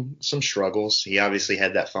were some struggles. He obviously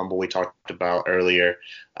had that fumble we talked about earlier,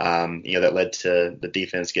 that led to the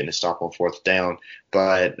defense getting a stop on 4th down.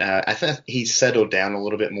 But I think he settled down a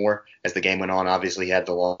little bit more as the game went on. Obviously, he had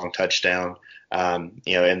the long touchdown,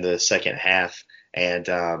 in the second half, and,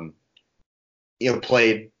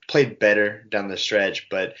 played better down the stretch.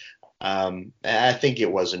 But I think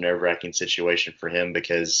it was a nerve-wracking situation for him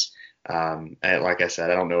because, like I said,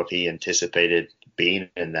 I don't know if he anticipated being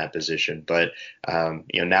in that position, but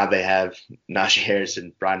now they have Najee Harris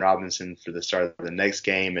and Brian Robinson for the start of the next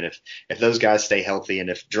game, and if those guys stay healthy, and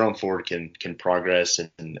if Jerome Ford can progress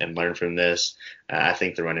and learn from this, I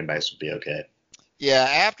think the running backs will be okay. Yeah,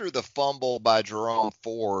 after the fumble by Jerome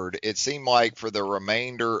Ford, it seemed like for the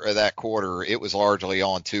remainder of that quarter, it was largely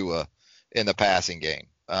on Tua in the passing game.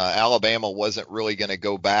 Alabama wasn't really going to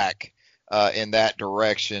go back in that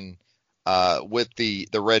direction with the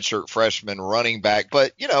redshirt freshman running back.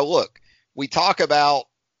 But, look, we talk about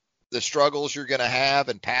the struggles you're going to have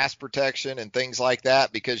in pass protection and things like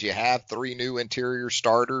that because you have 3 new interior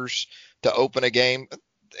starters to open a game.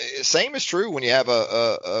 Same is true when you have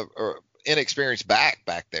a inexperienced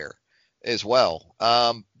back there as well.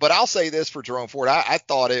 But I'll say this for Jerome Ford. I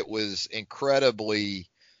thought it was incredibly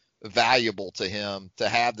valuable to him to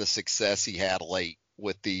have the success he had late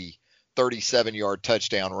with the 37-yard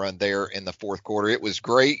touchdown run there in the 4th quarter. It was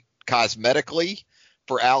great cosmetically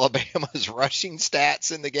for Alabama's rushing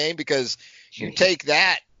stats in the game because you take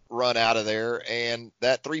that run out of there and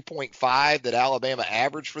that 3.5 that Alabama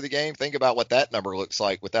averaged for the game, think about what that number looks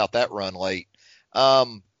like without that run late.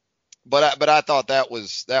 But I thought that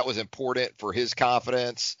was important for his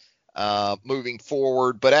confidence moving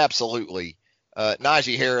forward. But absolutely,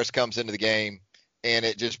 Najee Harris comes into the game, and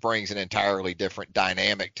it just brings an entirely different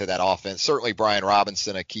dynamic to that offense. Certainly Brian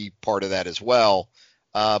Robinson, a key part of that as well.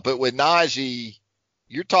 But with Najee,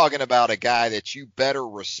 you're talking about a guy that you better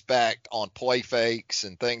respect on play fakes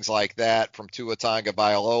and things like that from Tua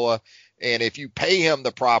Tagovailoa. And if you pay him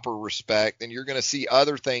the proper respect, then you're going to see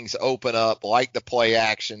other things open up, like the play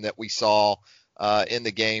action that we saw in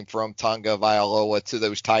the game from Tagovailoa to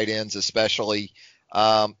those tight ends, especially.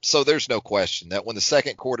 So there's no question that when the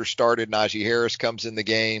second quarter started, Najee Harris comes in the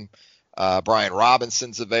game. Brian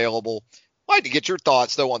Robinson's available. I'd like to get your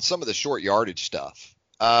thoughts, though, on some of the short yardage stuff.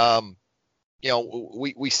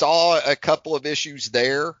 We saw a couple of issues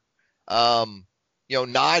there.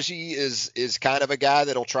 Najee is kind of a guy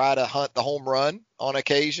that'll try to hunt the home run on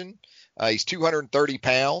occasion. He's 230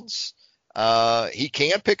 pounds. He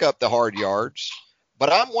can pick up the hard yards,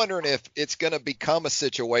 but I'm wondering if it's going to become a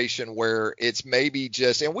situation where it's maybe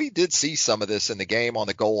just, and we did see some of this in the game on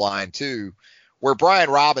the goal line too, where Brian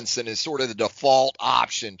Robinson is sort of the default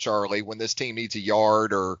option, Charlie, when this team needs a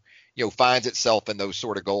yard or, finds itself in those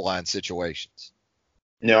sort of goal line situations.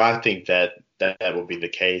 No, I think that will be the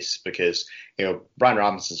case because, Brian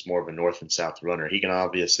Robinson's more of a north and south runner. He can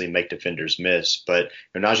obviously make defenders miss, but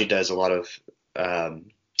Najee does a lot of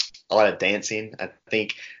dancing. I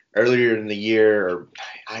think earlier in the year, or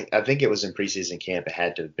I think it was in preseason camp, it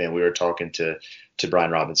had to have been, we were talking to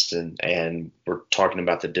Brian Robinson and we're talking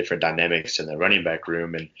about the different dynamics in the running back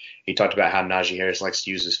room. And he talked about how Najee Harris likes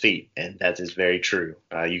to use his feet. And that is very true.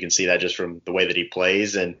 You can see that just from the way that he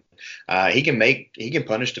plays. And he can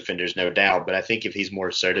punish defenders, no doubt. But I think if he's more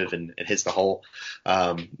assertive and hits the hole,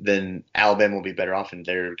 then Alabama will be better off and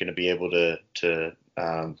they're going to be able to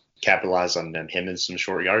capitalize on him in some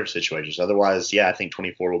short yardage situations. Otherwise, I think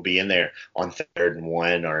 24 will be in there on 3rd and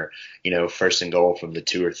 1 or, first and goal from the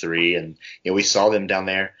 2 or 3. And, we saw them down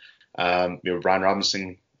there. Brian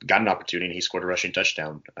Robinson got an opportunity and he scored a rushing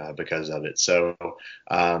touchdown because of it. So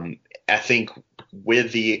I think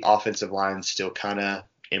with the offensive line still kind of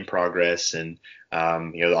in progress and,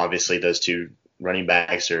 obviously those two running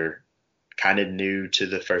backs are kind of new to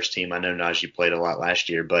the first team. I know Najee played a lot last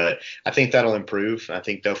year, but I think that'll improve. I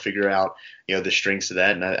think they'll figure out, the strengths of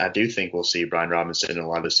that. And I do think we'll see Brian Robinson in a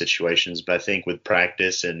lot of those situations, but I think with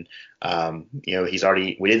practice and, we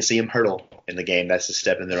didn't see him hurdle in the game. That's a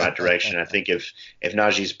step in the right direction. I think if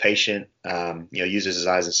Najee's patient, uses his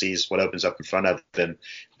eyes and sees what opens up in front of him,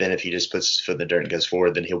 then if he just puts his foot in the dirt and goes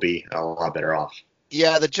forward, then he'll be a lot better off.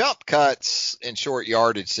 Yeah, the jump cuts in short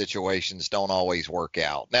yardage situations don't always work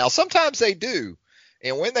out. Now, sometimes they do.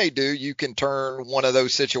 And when they do, you can turn one of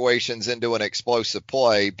those situations into an explosive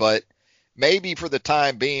play. But maybe for the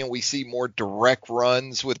time being, we see more direct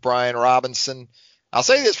runs with Brian Robinson. I'll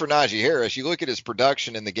say this for Najee Harris. You look at his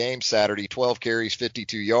production in the game Saturday, 12 carries,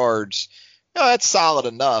 52 yards. That's solid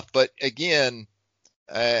enough. But again,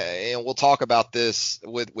 and we'll talk about this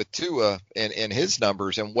with Tua and his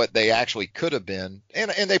numbers and what they actually could have been.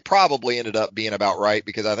 And they probably ended up being about right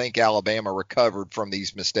because I think Alabama recovered from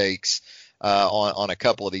these mistakes on a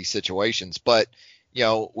couple of these situations. But,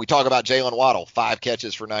 we talk about Jalen Waddle, 5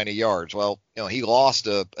 catches for 90 yards. Well, he lost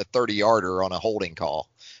a 30-yarder on a holding call.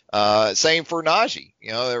 Same for Najee.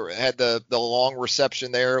 They had the long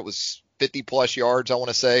reception there. It was 50-plus yards, I want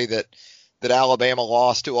to say, that Alabama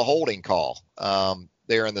lost to a holding call.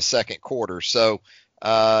 There in the second quarter. So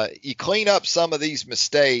you clean up some of these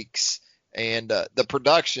mistakes and the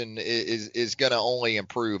production is going to only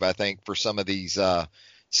improve, I think, for some of these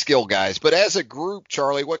skill guys. But as a group,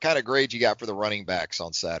 Charlie, what kind of grade you got for the running backs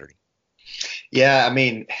on Saturday? Yeah, I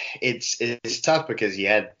mean, it's tough because you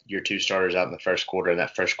had your 2 starters out in the first quarter, and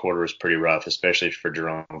that first quarter was pretty rough, especially for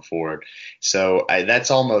Jerome Ford. So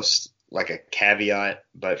that's almost like a caveat.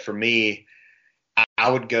 But for me, I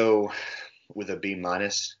would go with a B-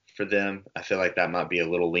 for them. I feel like that might be a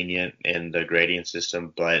little lenient in the grading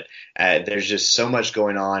system, but there's just so much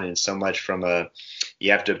going on and so much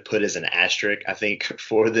you have to put as an asterisk, I think,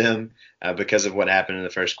 for them because of what happened in the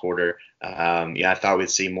first quarter. I thought we'd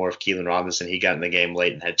see more of Keelan Robinson. He got in the game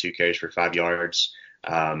late and had 2 carries for 5 yards.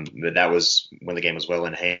 But that was when the game was well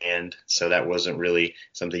in hand. So that wasn't really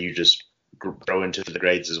something you just throw into the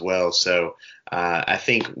grades as well. So I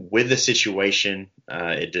think with the situation,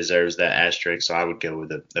 it deserves that asterisk. So I would go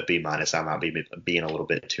with a B-. I might be being a little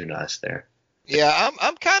bit too nice there. Yeah,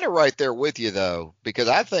 I'm kind of right there with you, though, because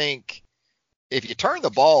I think if you turn the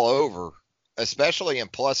ball over, especially in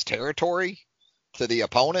plus territory to the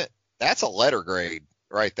opponent, that's a letter grade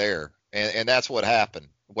right there. And that's what happened.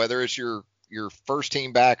 Whether it's your first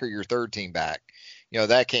team back or your third team back,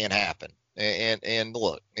 that can't happen. And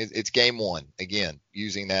look, it's game one, again,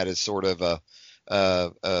 using that as sort of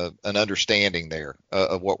an understanding there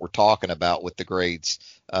of what we're talking about with the grades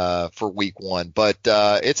for week 1. But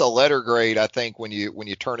it's a letter grade, I think, when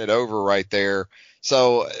you turn it over right there.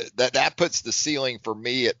 So that puts the ceiling for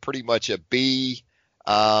me at pretty much a B.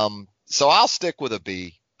 So I'll stick with a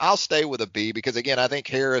B. I'll stay with a B because, again, I think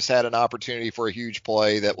Harris had an opportunity for a huge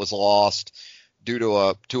play that was lost due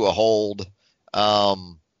to a hold. I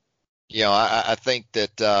think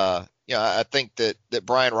that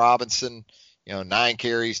Brian Robinson, 9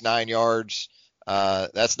 carries, 9 yards.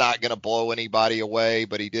 That's not going to blow anybody away,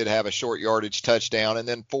 but he did have a short yardage touchdown, and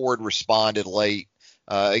then Ford responded late.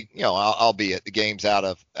 Albeit the game's out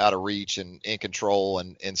of reach and in control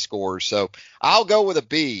and scores. So I'll go with a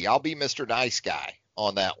B. I'll be Mr. Nice Guy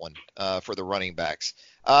on that one for the running backs.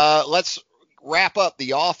 Let's wrap up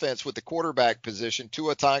the offense with the quarterback position.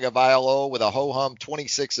 Tua Tagovailoa with a ho-hum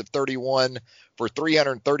 26 of 31 for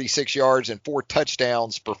 336 yards and 4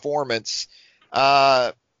 touchdowns performance.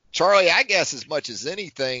 Charlie, I guess as much as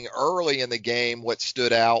anything early in the game, what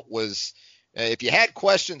stood out was if you had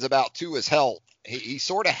questions about Tua's health, he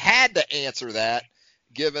sort of had to answer that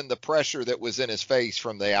given the pressure that was in his face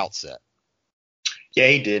from the outset. Yeah,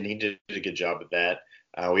 he did. He did a good job of that.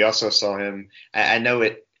 We also saw him. I know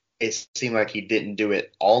it seemed like he didn't do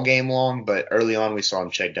it all game long, but early on we saw him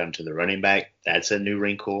check down to the running back. That's a new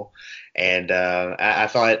wrinkle. And I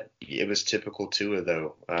thought it was typical Tua,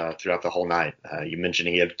 though, throughout the whole night. You mentioned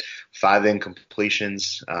he had 5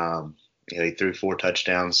 incompletions. He threw 4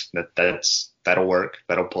 touchdowns. That'll work.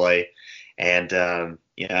 That'll play. And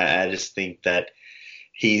I just think that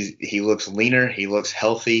he looks leaner. He looks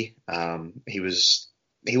healthy.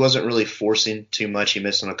 He wasn't really forcing too much. He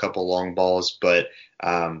missed on a couple long balls, but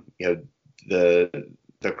the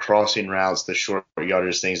crossing routes, the short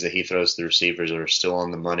yardage things that he throws to the receivers are still on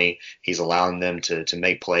the money. He's allowing them to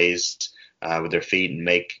make plays with their feet and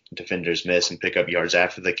make defenders miss and pick up yards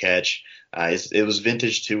after the catch. It was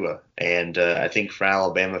vintage Tua, and I think for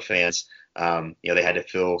Alabama fans, they had to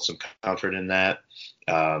feel some comfort in that.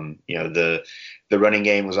 The running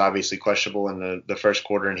game was obviously questionable in the first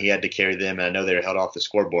quarter, and he had to carry them. And I know they were held off the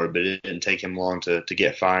scoreboard, but it didn't take him long to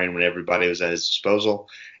get firing when everybody was at his disposal.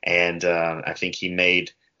 And I think he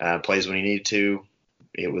made plays when he needed to.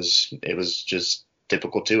 It was just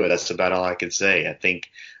typical Tua. That's about all I could say. I think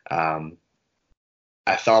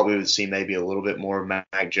I thought we would see maybe a little bit more of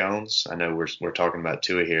Mac Jones. I know we're talking about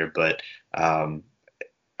Tua here, but I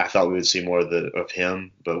thought we would see more of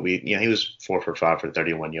him, but he was 4 for 5 for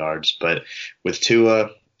 31 yards. But with Tua,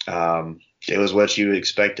 it was what you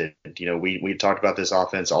expected. We talked about this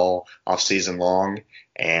offense all off season long,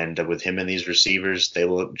 and with him and these receivers, they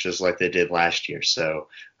look just like they did last year. So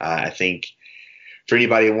I think for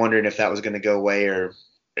anybody wondering if that was going to go away, or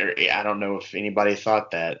I don't know if anybody thought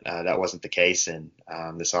that that wasn't the case, and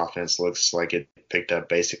this offense looks like it picked up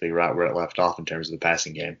basically right where it left off in terms of the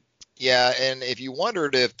passing game. Yeah, and if you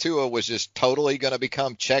wondered if Tua was just totally going to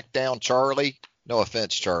become check down Charlie, no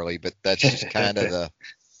offense, Charlie, but that's just kind of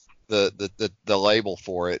the label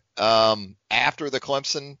for it. After the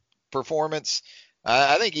Clemson performance,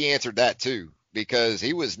 I think he answered that too, because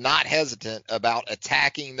he was not hesitant about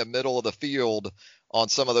attacking the middle of the field on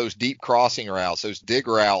some of those deep crossing routes, those dig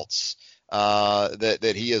routes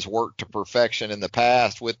that he has worked to perfection in the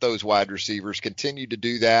past with those wide receivers. Continued to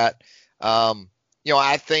do that.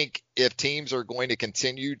 I think if teams are going to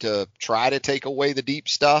continue to try to take away the deep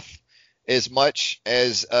stuff as much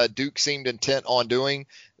as Duke seemed intent on doing,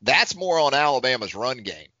 that's more on Alabama's run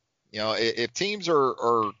game. If teams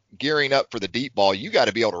are gearing up for the deep ball, you got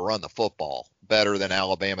to be able to run the football better than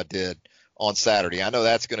Alabama did on Saturday. I know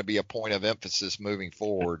that's going to be a point of emphasis moving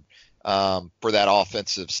forward for that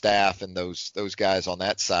offensive staff and those guys on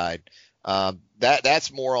that side.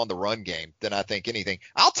 That's more on the run game than I think anything.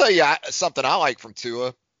 I'll tell you something I like from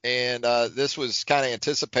Tua, and this was kind of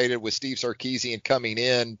anticipated with Steve Sarkisian coming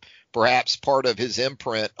in, perhaps part of his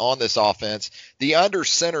imprint on this offense. The under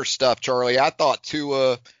center stuff, Charlie, I thought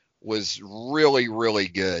Tua was really, really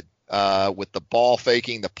good with the ball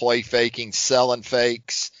faking, the play faking, selling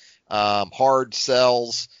fakes, hard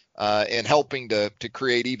sells, and helping to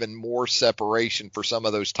create even more separation for some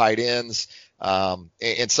of those tight ends.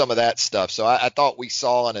 And some of that stuff. So I thought we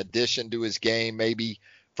saw an addition to his game, maybe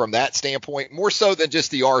from that standpoint, more so than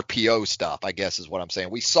just the RPO stuff, I guess is what I'm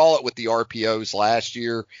saying. We saw it with the RPOs last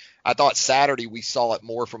year. I thought Saturday we saw it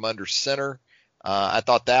more from under center. I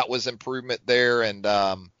thought that was improvement there. And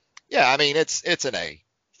it's an A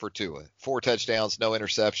for Tua. 4 touchdowns, no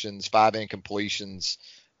interceptions, 5 incompletions.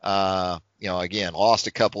 Again, lost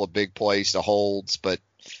a couple of big plays to holds, but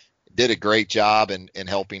did a great job in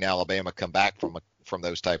helping Alabama come back from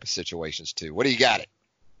those type of situations too. What do you got it?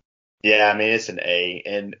 Yeah, I mean it's an A,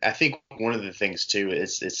 and I think one of the things too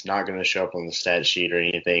is it's not going to show up on the stat sheet or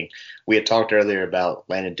anything. We had talked earlier about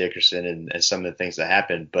Landon Dickerson and some of the things that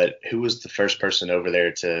happened, but who was the first person over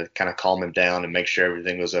there to kind of calm him down and make sure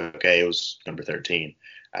everything was okay? It was number 13.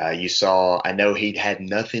 You saw, I know he had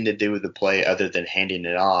nothing to do with the play other than handing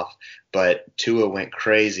it off, but Tua went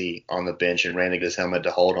crazy on the bench and ran to his helmet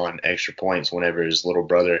to hold on extra points whenever his little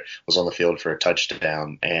brother was on the field for a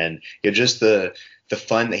touchdown. And just the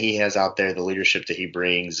fun that he has out there, the leadership that he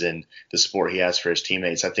brings, and the support he has for his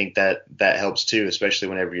teammates. I think that helps too, especially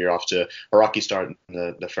whenever you're off to a rocky start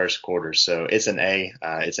in the first quarter. So it's an A.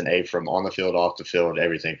 It's an A from on the field, off the field,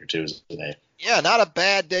 everything for Tua is an A. Yeah, not a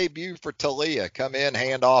bad debut for Talia. Come in,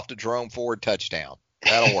 hand off to Jerome Ford, touchdown.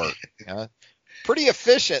 That'll work. Pretty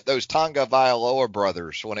efficient, those Tonga Vailoa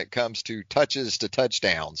brothers, when it comes to touches to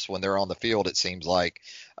touchdowns when they're on the field, it seems like.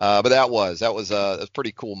 But that was a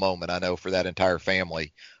pretty cool moment, I know, for that entire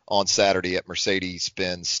family on Saturday at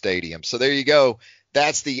Mercedes-Benz Stadium. So there you go.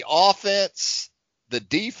 That's the offense, the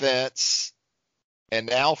defense, and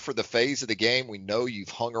now for the phase of the game we know you've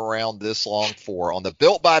hung around this long for on the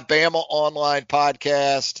Built by Bama online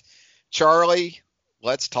podcast. Charlie,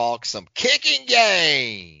 let's talk some kicking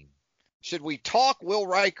game. Should we talk Will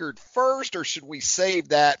Reichard first, or should we save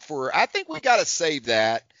that for? I think we got to save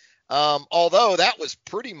that. Although that was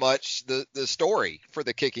pretty much the story for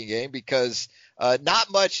the kicking game, because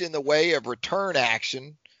not much in the way of return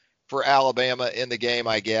action for Alabama in the game,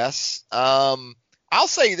 I guess. I'll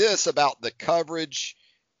say this about the coverage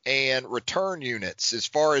and return units as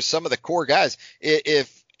far as some of the core guys.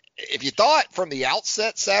 If you thought from the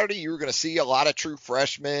outset Saturday you were going to see a lot of true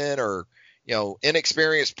freshmen or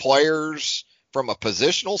inexperienced players from a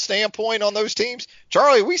positional standpoint on those teams,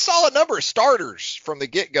 Charlie, we saw a number of starters from the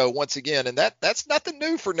get-go once again, and that's nothing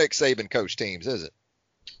new for Nick Saban coach teams, is it?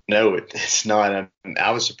 No, it's not.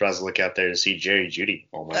 I was surprised to look out there and see Jerry Jeudy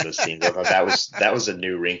on one of those teams. I thought that was a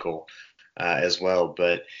new wrinkle as well.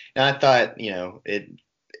 But I thought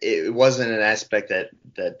it wasn't an aspect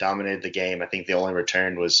that dominated the game. I think the only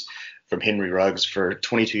return was from Henry Ruggs for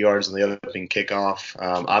 22 yards on the opening kickoff.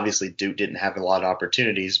 Obviously, Duke didn't have a lot of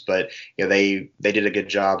opportunities, but they did a good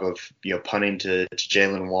job of punting to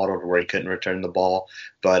Jalen Waddle to where he couldn't return the ball.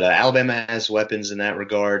 But Alabama has weapons in that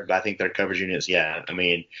regard. But I think their coverage units, yeah. I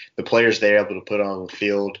mean, the players they're able to put on the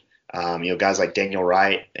field. Guys like Daniel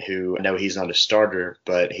Wright, who I know he's not a starter,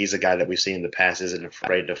 but he's a guy that we've seen in the past isn't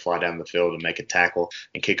afraid to fly down the field and make a tackle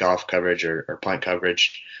and kickoff coverage or punt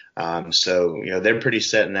coverage. So they're pretty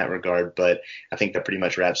set in that regard, but I think that pretty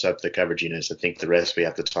much wraps up the coverage units. I think the rest we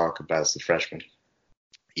have to talk about is the freshmen.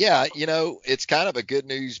 Yeah, it's kind of a good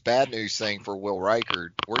news, bad news thing for Will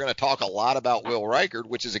Reichard. We're going to talk a lot about Will Reichard,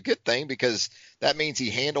 which is a good thing because that means he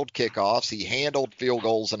handled kickoffs, he handled field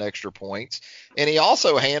goals and extra points, and he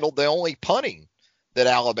also handled the only punting that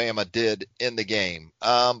Alabama did in the game.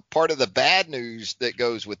 Part of the bad news that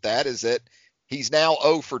goes with that is that he's now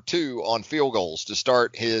 0 for 2 on field goals to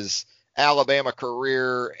start his Alabama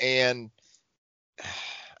career, and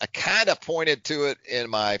I kind of pointed to it in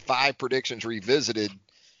my 5 predictions revisited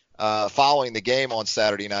following the game on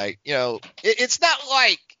Saturday night. It's not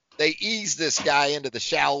like they ease this guy into the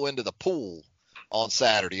shallow end of the pool on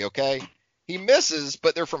Saturday, okay? He misses,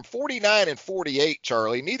 but they're from 49 and 48,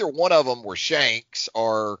 Charlie. Neither one of them were shanks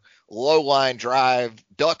or low-line drive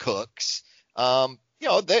duck hooks.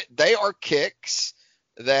 They are kicks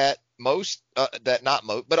that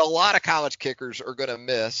but a lot of college kickers are going to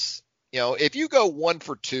miss. If you go 1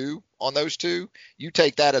 for 2 on those two, you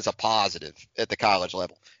take that as a positive at the college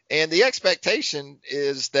level. And the expectation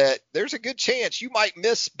is that there's a good chance you might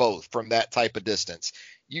miss both from that type of distance.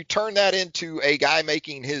 You turn that into a guy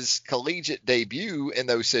making his collegiate debut in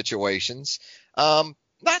those situations. Not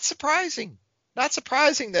surprising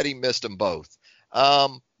that he missed them both.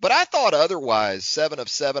 But I thought otherwise. 7 of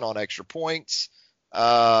 7 on extra points.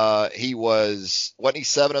 Wasn't he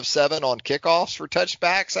 7 of 7 on kickoffs for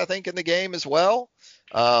touchbacks, I think, in the game as well.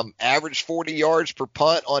 Averaged 40 yards per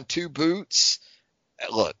punt on 2 boots.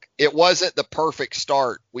 Look, it wasn't the perfect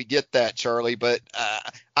start. We get that, Charlie, but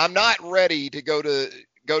I'm not ready to go to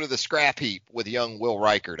the scrap heap with young Will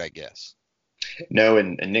Reichard, I guess. No,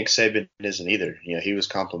 and Nick Saban isn't either. He was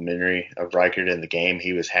complimentary of Reichard in the game.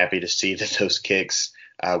 He was happy to see that those kicks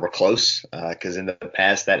were close because in the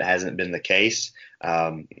past that hasn't been the case.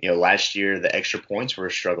 Last year the extra points were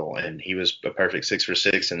a struggle, and he was a perfect 6 for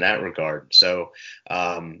 6 in that regard. So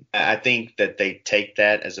I think that they take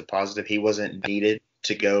that as a positive. He wasn't needed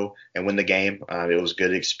to go and win the game. It was a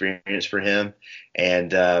good experience for him.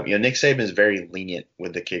 And, Nick Saban is very lenient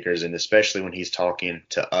with the kickers, and especially when he's talking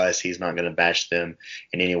to us, he's not going to bash them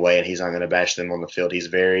in any way, and he's not going to bash them on the field. He's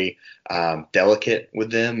very delicate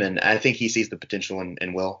with them, and I think he sees the potential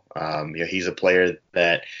in Will. He's a player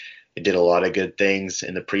that did a lot of good things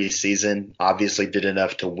in the preseason, obviously did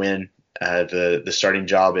enough to win the starting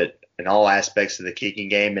job in all aspects of the kicking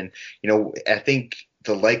game. And, I think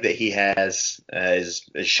the leg that he has is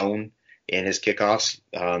shown in his kickoffs.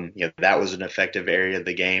 That was an effective area of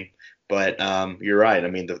the game. But you're right. I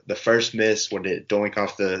mean, the first miss, when it doink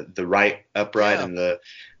off the right upright, and the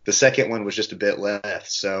second one was just a bit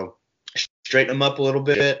left. So straighten him up a little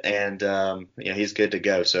bit, and he's good to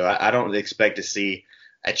go. So I don't expect to see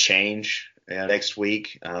a change next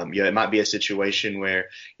week. It might be a situation where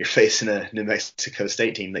you're facing a New Mexico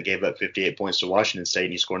State team that gave up 58 points to Washington State,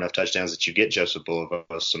 and you score enough touchdowns that you get Joseph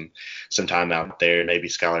Bulovos some time out there, maybe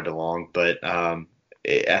Skylar DeLong. But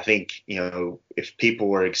I think if people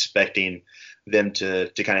were expecting them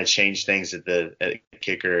to kind of change things at the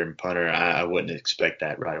kicker and punter, I wouldn't expect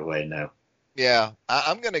that right away. No. Yeah,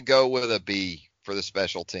 I'm going to go with a B for the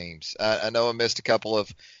special teams. I know I missed a couple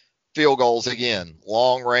of field goals again,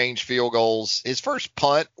 long range field goals. His first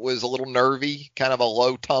punt was a little nervy, kind of a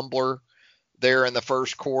low tumbler there in the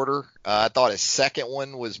first quarter. I thought his second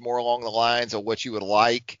one was more along the lines of what you would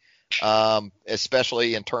like,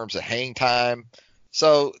 especially in terms of hang time.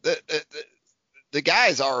 So the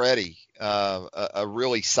guy's already a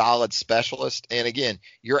really solid specialist. And again,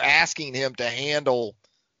 you're asking him to handle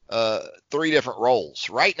 3 different roles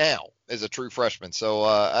right now as a true freshman. So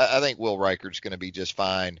I think Will Reichard's going to be just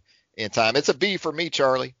fine in time. It's a B for me,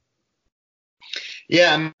 Charlie.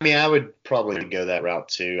 Yeah, I mean, I would probably go that route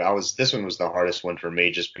too. This one was the hardest one for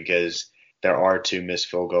me, just because there are 2 missed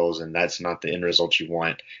field goals, and that's not the end result you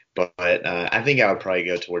want. But I think I would probably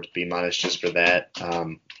go towards B- just for that.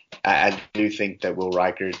 I do think that Will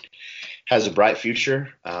Reichard has a bright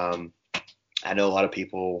future. I know a lot of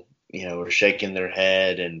people are shaking their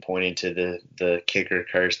head and pointing to the kicker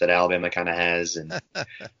curse that Alabama kind of has. And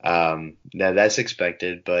that's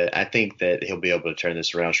expected, but I think that he'll be able to turn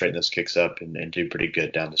this around, straighten those kicks up, and do pretty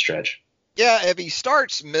good down the stretch. Yeah, if he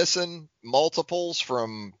starts missing multiples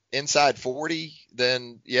from inside 40,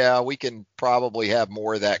 then, yeah, we can probably have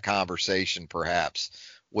more of that conversation perhaps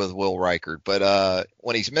with Will Reichard. But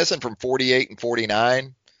when he's missing from 48 and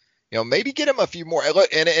 49, maybe get him a few more.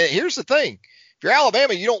 And here's the thing. If you're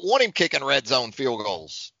Alabama, you don't want him kicking red zone field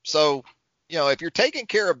goals. So, if you're taking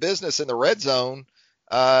care of business in the red zone,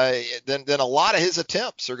 then a lot of his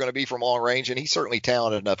attempts are going to be from long range, and he's certainly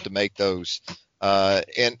talented enough to make those.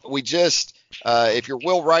 And we just, if you're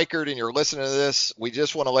Will Reichard and you're listening to this, we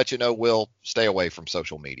just want to let you know, Will, stay away from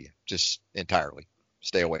social media. Just entirely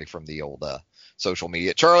stay away from the old social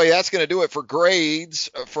media. Charlie, that's going to do it for grades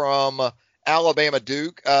from Alabama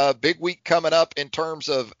Duke. Big week coming up in terms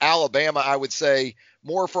of Alabama, I would say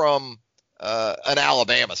more from an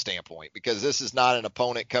Alabama standpoint, because this is not an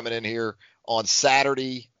opponent coming in here on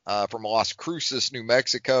Saturday from Las Cruces, New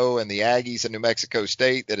Mexico, and the Aggies in New Mexico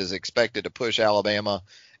State that is expected to push Alabama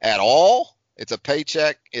at all. It's a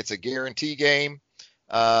paycheck. It's a guarantee game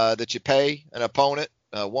that you pay an opponent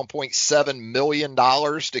 $1.7 million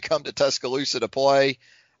to come to Tuscaloosa to play.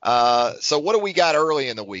 So what do we got early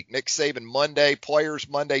in the week? Nick Saban Monday, players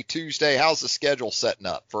Monday, Tuesday. How's the schedule setting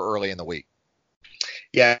up for early in the week?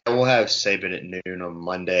 Yeah, we'll have Saban at noon on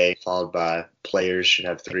Monday, followed by players. Should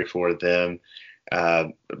have 3 or 4 of them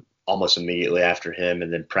almost immediately after him.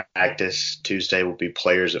 And then practice. Tuesday will be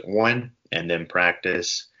players at 1, and then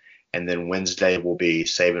practice. And then Wednesday will be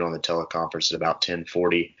Saban on the teleconference at about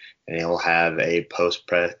 10:40, and he'll have a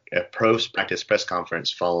post-practice press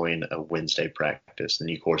conference following a Wednesday practice. And,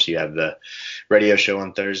 of course, you have the radio show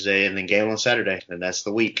on Thursday and then game on Saturday, and that's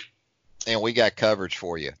the week. And we got coverage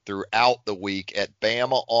for you throughout the week at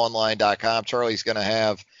BamaOnline.com. Charlie's going to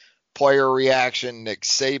have player reaction, Nick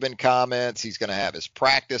Saban comments. He's going to have his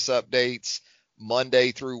practice updates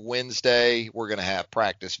Monday through Wednesday. We're going to have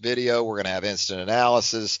practice video. We're going to have instant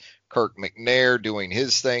analysis. Kirk McNair doing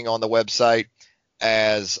his thing on the website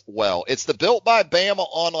as well. It's the Built by Bama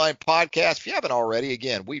Online podcast. If you haven't already,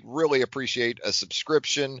 again, we'd really appreciate a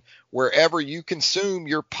subscription wherever you consume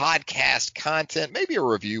your podcast content, maybe a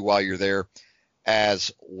review while you're there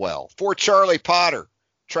as well. For Charlie Potter,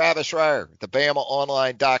 Travis Reier, the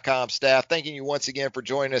BamaOnline.com staff, thanking you once again for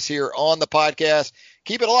joining us here on the podcast.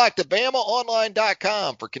 Keep it locked to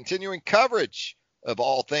BamaOnline.com for continuing coverage of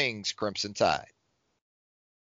all things Crimson Tide.